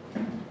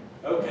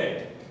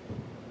 Okay,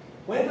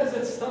 when does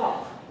it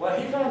stop? Well,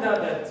 he found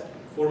out that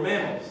for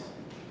mammals,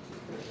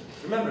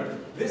 remember,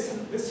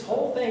 this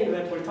whole thing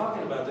that we're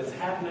talking about is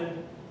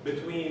happening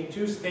between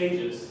two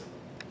stages.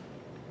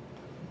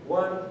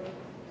 One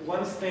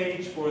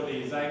stage for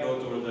the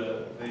zygote or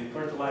the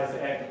fertilized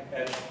egg,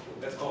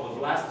 that's called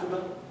the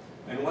blastula,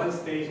 and one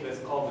stage that's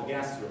called the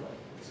gastrula.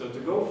 So to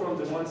go from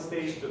the one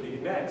stage to the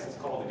next is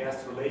called the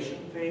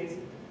gastrulation phase.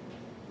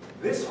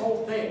 This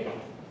whole thing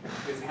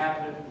is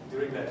happening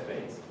during that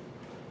phase.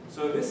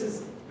 So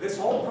this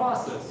whole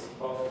process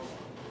of,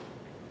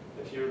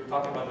 if you're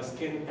talking about the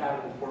skin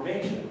pattern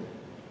formation,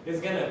 is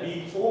going to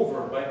be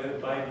over by the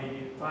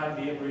time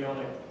the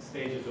embryonic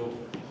stage is over.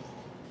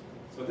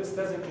 So this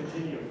doesn't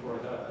continue for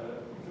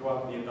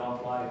throughout the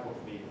adult life of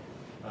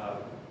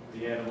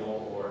the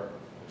animal or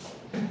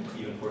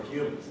even for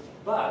humans.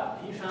 But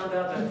he found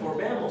out that for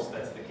mammals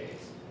that's the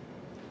case.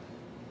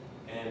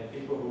 And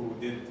people who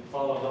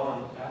followed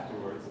on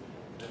afterwards,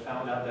 they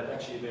found out that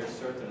actually there are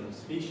certain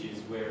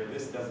species where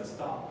this doesn't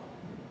stop.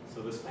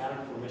 So this pattern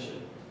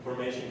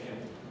formation can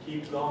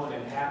keep going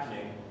and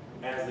happening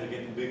as they're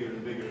getting bigger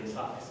and bigger in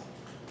size.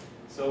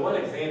 So one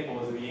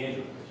example is the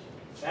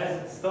angelfish.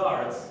 As it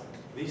starts,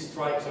 these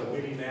stripes are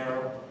really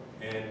narrow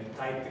and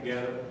tight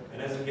together,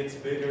 and as it gets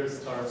bigger, it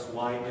starts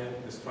widening,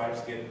 the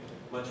stripes get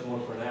much more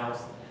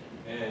pronounced,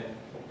 and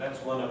that's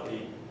one of the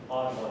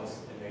odd ones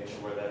in nature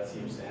where that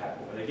seems to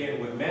happen. But again,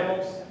 with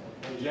mammals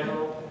in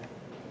general,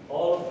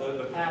 all of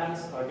the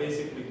patterns are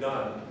basically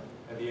done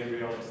at the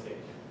embryonic stage.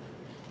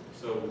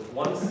 So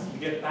once you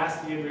get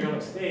past the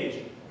embryonic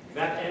stage,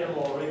 that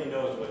animal already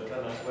knows whether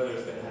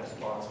it's going to have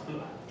spots or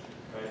not,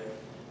 right?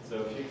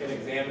 So if you can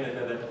examine it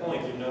at that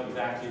point, you know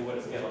exactly what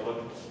it's going to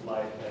look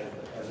like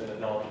as an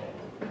adult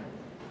animal.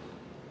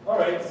 All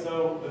right,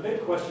 so the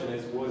big question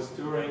is, was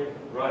Turing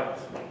right?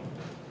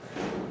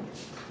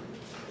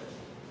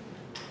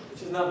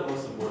 Which is not the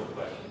most important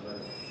question, but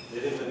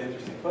it is an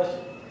interesting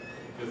question.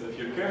 Because if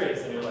you're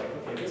curious and you're like,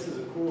 okay, this is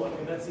a cool,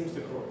 that seems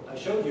to cool. I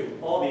showed you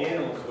all the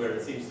animals where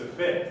it seems to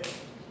fit.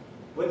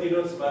 What do you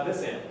notice about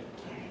this animal?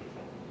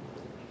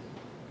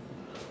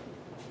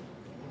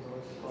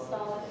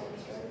 Solid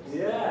stripes.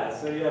 Yeah,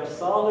 so you have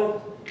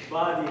solid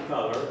body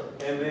color,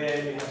 and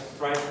then you have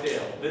striped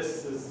tail.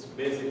 This is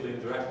basically a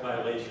direct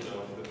violation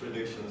of the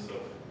predictions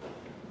of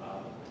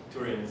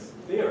Turing's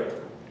theory.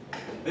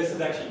 This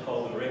is actually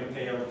called the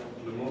ring-tailed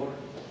lemur.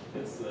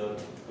 It's a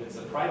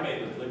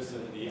primate that lives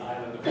in the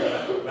island of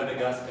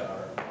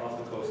Madagascar off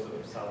the coast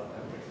of South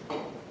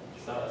Africa,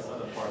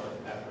 southern part of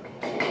Africa.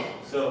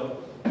 So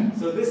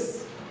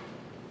this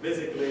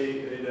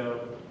basically,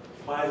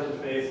 flies in the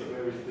face of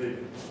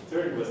everything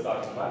Turing was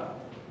talking about.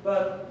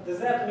 But does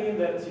that mean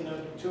that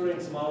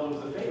Turing's model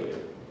was a failure?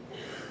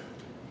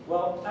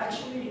 Well,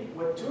 actually,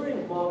 what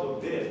Turing's model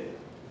did,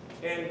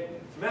 and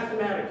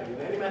mathematically,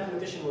 and any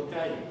mathematician will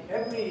tell you,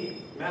 every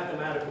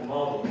mathematical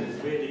model is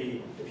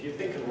really, if you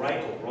think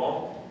right or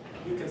wrong,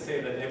 you can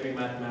say that every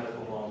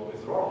mathematical model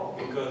is wrong,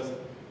 because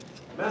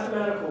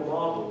mathematical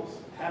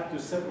models have to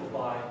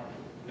simplify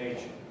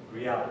nature,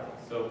 reality.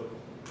 So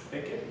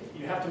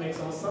you have to make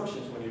some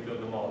assumptions when you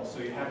build a model. So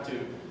you have to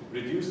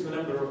reduce the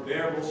number of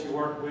variables you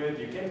work with.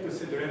 You can't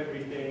consider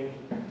everything.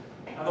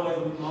 Otherwise,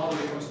 the model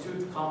becomes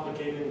too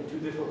complicated and too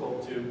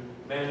difficult to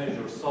manage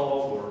or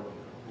solve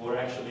or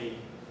actually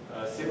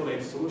simulate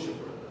a solution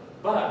for it.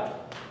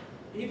 But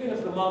even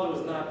if the model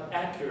is not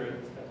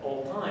accurate at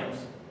all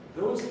times,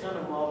 those kind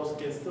of models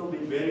can still be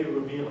very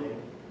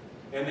revealing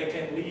and they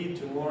can lead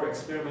to more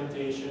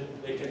experimentation.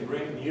 They can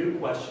bring new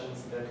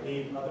questions that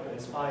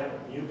inspire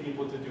new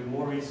people to do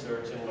more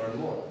research and learn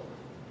more.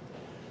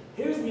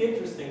 Here's the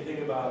interesting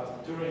thing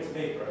about Turing's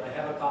paper. I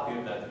have a copy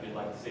of that if you'd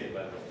like to see it,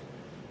 by the way.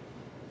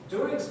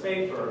 Turing's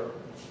paper,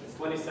 it's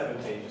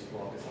 27 pages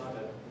long. It's not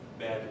that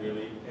bad,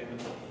 really.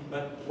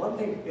 But one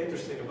thing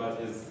interesting about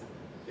his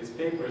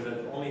paper is that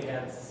it only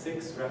had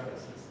 6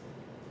 references.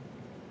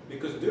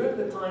 Because during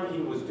the time he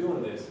was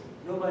doing this,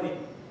 nobody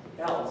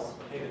else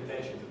paid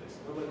attention to this.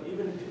 Nobody,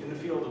 even in the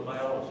field of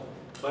biology.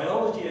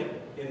 Biology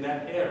in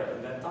that era,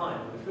 in that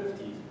time, in the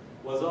 50s,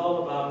 was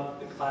all about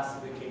the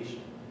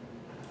classification.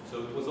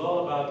 So it was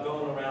all about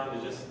going around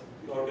and just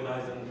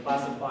organizing,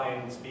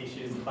 classifying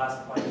species,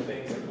 classifying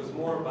things. It was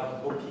more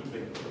about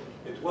bookkeeping.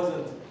 It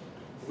wasn't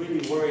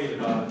really worried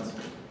about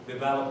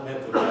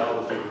developmental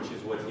biology, which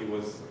is what he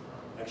was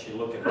actually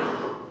looking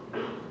at.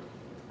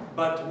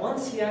 But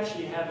once he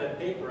actually had that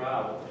paper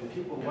out and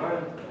people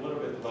learned a little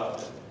bit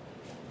about it,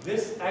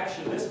 this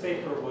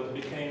paper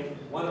became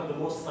one of the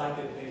most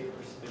cited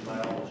papers in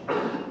biology.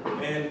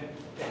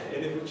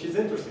 Which is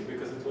interesting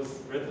because it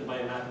was written by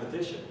a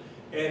mathematician.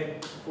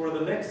 And for the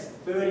next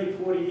 30,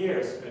 40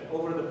 years, and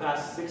over the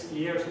past 60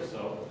 years or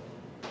so,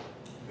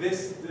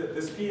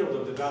 this field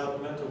of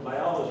developmental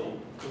biology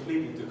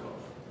completely took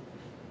off.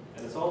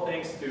 And it's all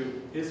thanks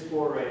to his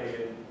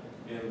foray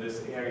in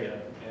this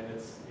area. And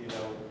it's, a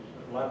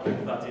lot of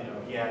people thought,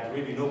 he had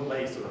really no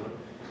place or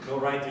no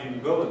right to even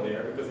go in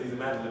there because he's a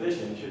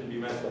mathematician. He shouldn't be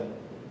messing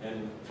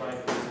and trying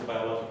to answer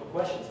biological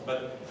questions.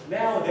 But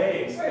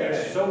nowadays,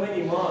 there's so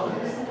many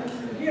models.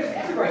 He has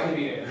every right to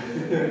be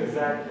there.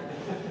 Exactly.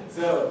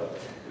 So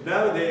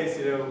nowadays,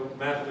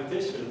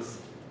 mathematicians,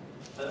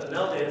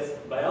 nowadays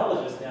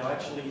biologists now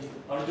actually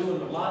are doing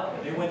a lot,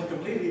 and they went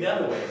completely the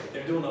other way.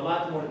 They're doing a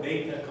lot more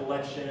data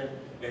collection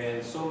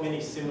and so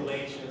many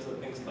simulations and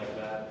things like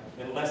that,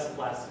 and less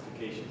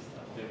classification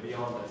stuff. They're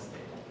beyond that stage.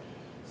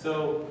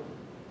 So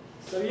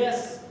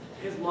yes,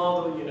 his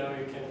model, you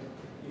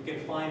can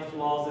find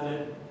flaws in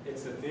it.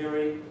 It's a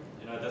theory.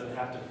 It doesn't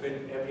have to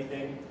fit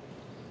everything,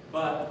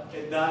 but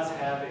it does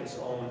have its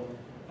own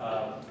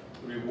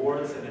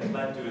rewards, and it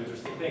led to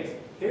interesting things.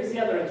 Here's the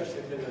other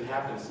interesting thing that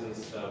happened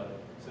since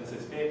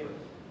his paper.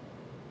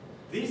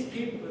 These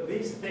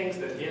things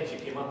that he actually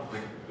came up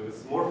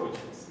with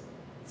morphogens,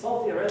 it's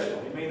all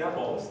theoretical. He made up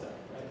all this stuff,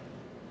 right?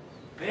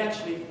 They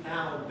actually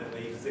found that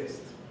they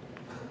exist.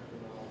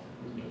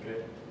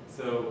 Okay.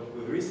 So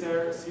with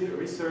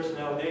research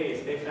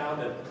nowadays, they found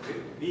that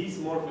these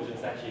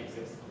morphogens actually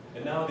exist,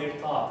 and now they're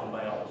taught in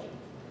biology.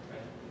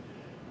 Right?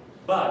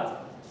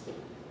 But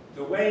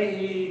the way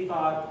he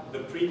thought the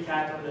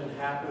pre-patterning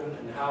happened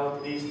and how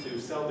it leads to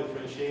cell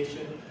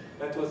differentiation,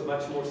 that was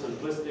much more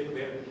simplistic.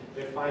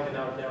 They're finding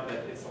out now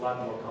that it's a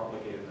lot more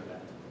complicated than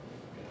that.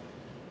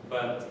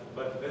 Okay.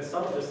 But then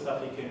some of the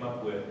stuff he came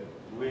up with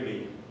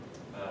really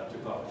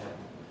took off him.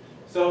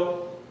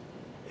 So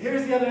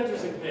here's the other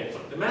interesting thing.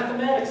 The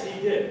mathematics he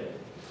did,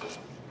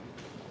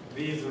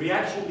 these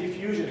reaction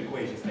diffusion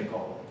equations they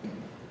call them,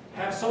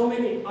 have so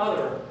many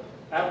other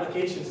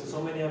applications in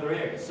so many other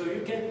areas. So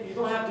you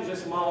don't have to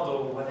just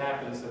model what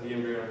happens at the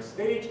embryonic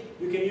stage.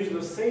 You can use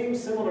those same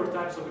similar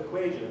types of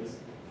equations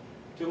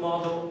to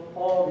model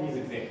all these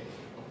examples.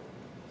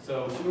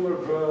 So tumor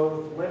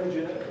growth, limb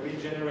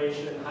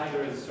regeneration,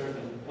 Hydra is a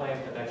certain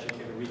plant that actually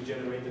can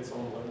regenerate its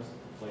own limbs,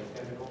 like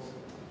tentacles.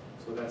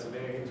 So that's a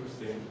very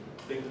interesting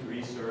thing to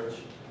research.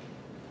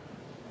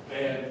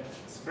 And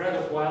spread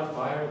of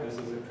wildfire, this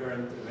is a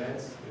current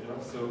event,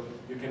 so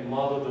you can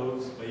model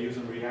those by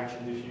using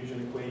reaction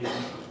diffusion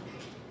equations.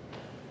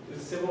 The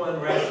civil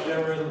unrest,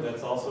 terrorism,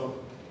 that's also,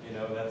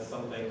 that's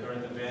something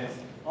current events.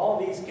 All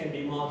these can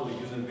be modeled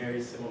using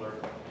very similar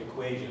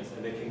equations,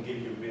 and they can give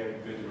you very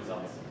good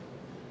results.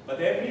 But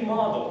every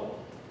model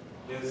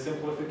is a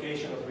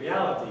simplification of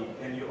reality,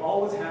 and you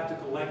always have to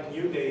collect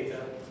new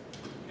data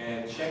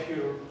and check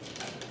your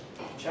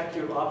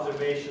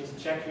observations,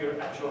 check your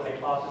actual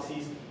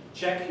hypotheses,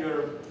 check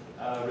your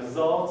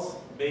results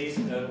based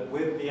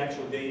with the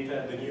actual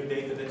data, the new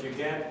data that you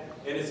get,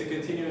 and it's a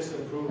continuous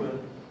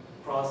improvement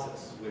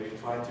process where you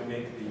try to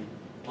make the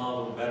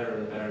model better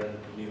and better, and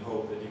you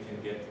hope that you can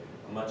get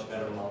a much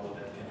better model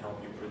that can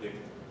help you predict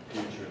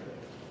future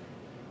things.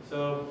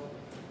 So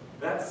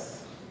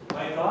that's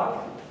my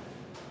talk,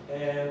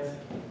 and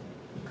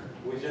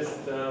we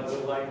just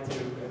would like to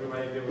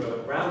everybody give a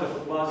round of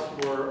applause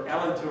for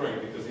Alan Turing,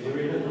 because he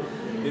really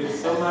did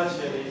so much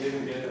and he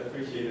didn't get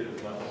appreciated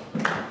as much.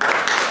 Any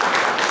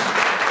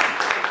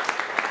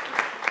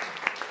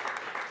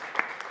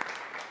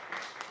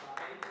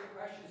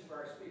questions for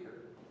our speaker?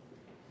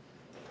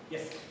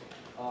 Yes?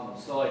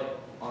 So like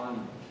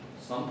on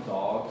some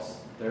dogs,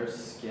 their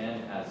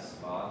skin has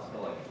spots,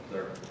 but like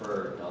their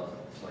fur doesn't.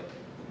 So like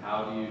how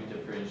do you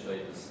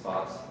differentiate the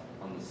spots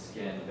on the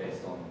skin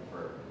based on the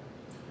fur?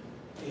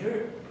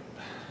 Here,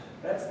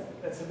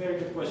 that's a very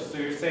good question. So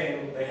you're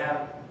saying they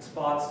have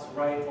spots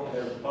right on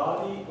their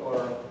body,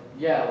 or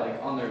Yeah,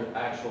 like on their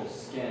actual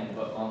skin,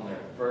 but on their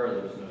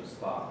fur, there's no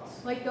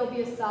spots. Like there'll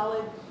be a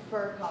solid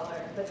fur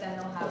color, but then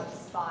they'll have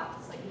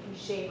spots. Like if you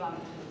shave them, you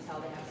can tell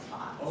they have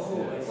spots.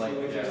 Oh, I see Like,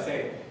 what you're yeah.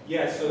 saying.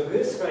 Yeah, so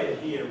this right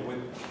here,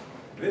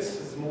 this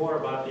is more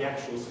about the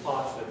actual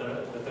spots that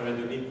are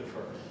underneath the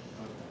fur.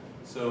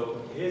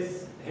 So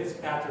his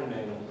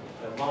patterning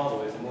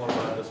model is more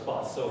about the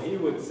spots. So he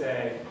would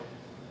say,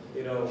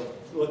 you know,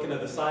 looking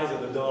at the size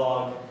of the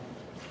dog,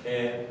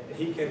 and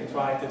he can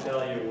try to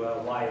tell you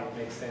why it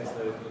makes sense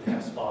that it would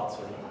have spots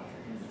or not.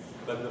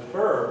 But the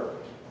fur,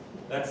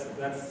 that's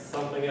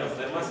something else.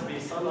 There must be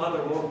some other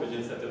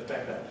morphogens that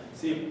affect that.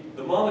 See,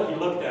 the model he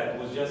looked at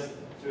was just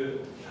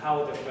to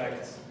how it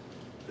affects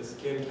the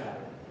skin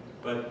pattern.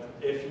 But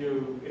if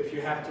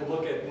you have to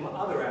look at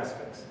other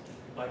aspects,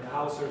 like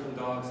how certain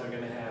dogs are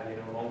going to have, you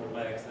know, longer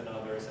legs than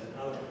others,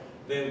 and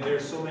then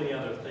there's so many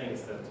other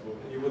things that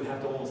you would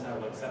have to almost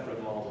have like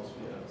separate models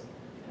for those.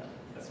 Yeah,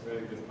 that's a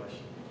very good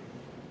question.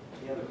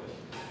 Any other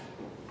questions?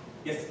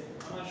 Yes?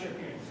 I'm not sure if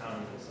you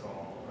encountered this at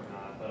all or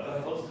not,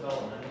 but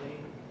post-developmentally,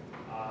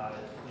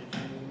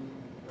 did you,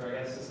 or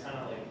I guess this kind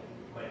of like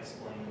might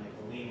explain like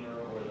the lemur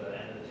or the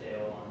end of the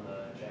tail on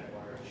the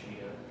jaguar or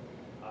cheetah.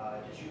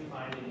 Did you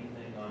find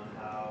anything on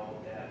how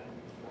that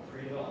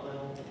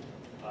pre-developmental,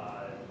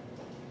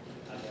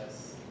 I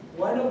guess?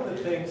 One of the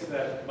things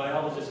that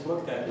biologists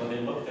looked at when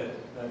they looked at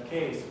that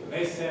case,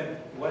 they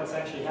said what's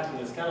actually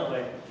happened is kind of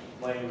like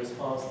my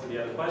response to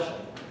the other question.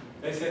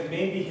 They said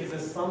maybe his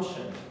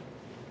assumption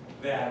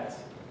that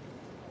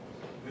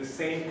the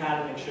same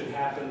patterning should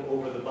happen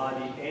over the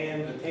body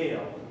and the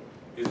tail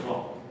is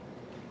wrong.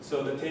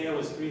 So the tail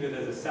is treated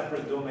as a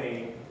separate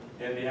domain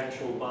and the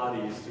actual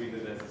body is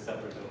treated as a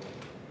separate domain.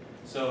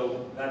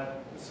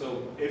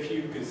 So if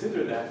you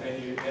consider that,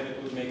 then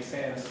it would make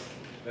sense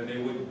that they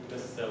wouldn't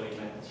necessarily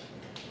match.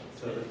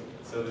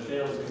 So the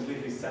tail is a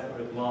completely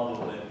separate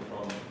model then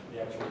from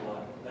the actual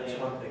body. That's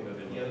one thing that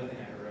they The other thing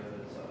I heard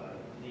is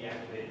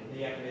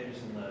the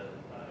activators in the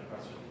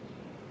aggressor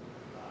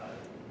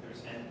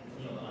there's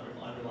the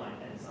underlying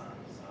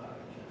enzymes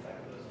can affect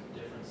those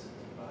differences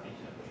in body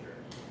temperature.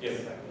 Yes.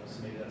 Affect those.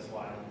 So maybe that's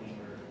why the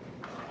lemur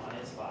on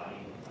its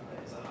body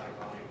is a high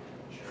body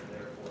temperature,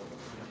 therefore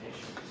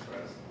mutation is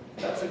expressed.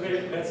 That's a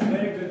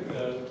very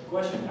good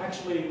question.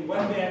 Actually,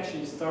 when they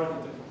actually started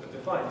to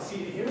define, see,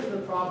 here's the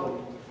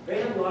problem. They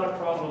had a lot of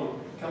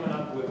problem coming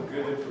up with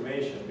good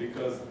information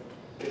because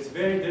it's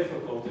very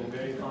difficult and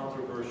very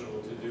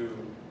controversial to do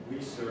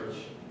research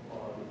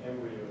on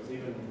embryos,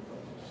 even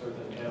of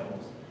certain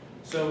animals.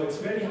 So it's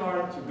very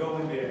hard to go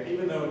in there,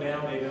 even though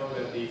now they know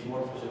that these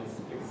morphogens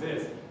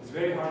exist, it's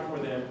very hard for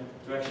them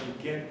to actually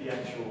get the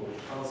actual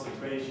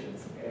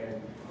concentrations and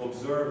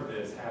observe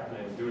this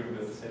happening during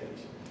this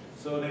stage.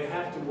 So they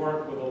have to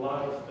work with a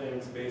lot of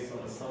things based on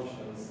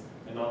assumptions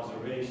and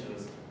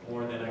observations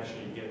more than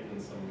actually getting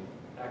some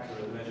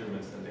accurate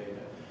measurements and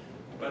data.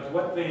 But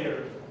what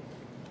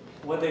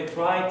they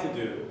try to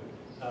do,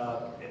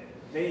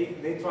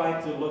 they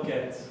try to look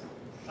at,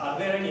 are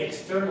there any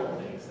external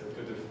things that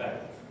could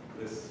affect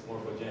this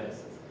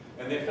morphogenesis?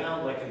 And they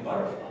found, like in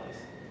butterflies,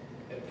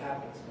 it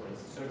happens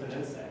for certain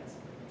insects.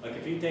 Like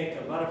if you take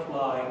a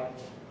butterfly,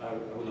 I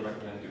wouldn't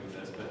recommend doing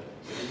this, but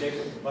if you take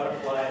a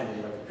butterfly and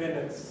you pin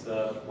its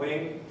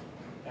wing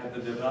at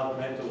the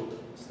developmental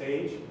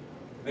stage,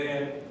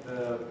 then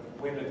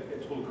when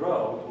it will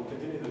grow, it will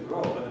continue to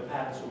grow, but the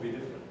patterns will be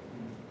different.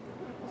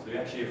 So you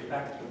actually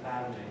affect the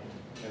patterning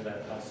in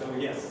that time. So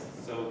yes,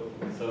 so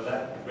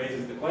that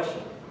raises the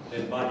question.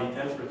 Then body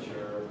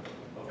temperature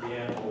of the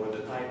animal or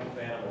the type of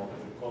animal,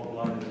 is it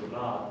cold-blooded or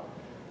not,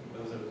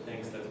 those are the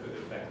things that could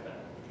affect that.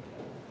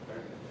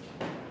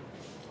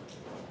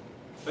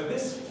 But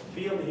this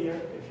field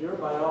here, if you're a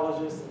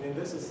biologist, I mean,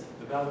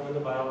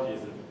 developmental biology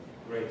is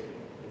a great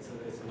field.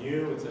 It's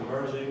new, it's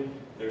emerging,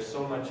 there's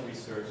so much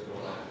research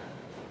going on.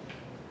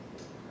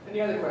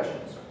 Any other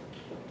questions?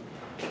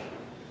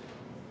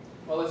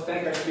 Well, let's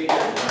thank our speaker.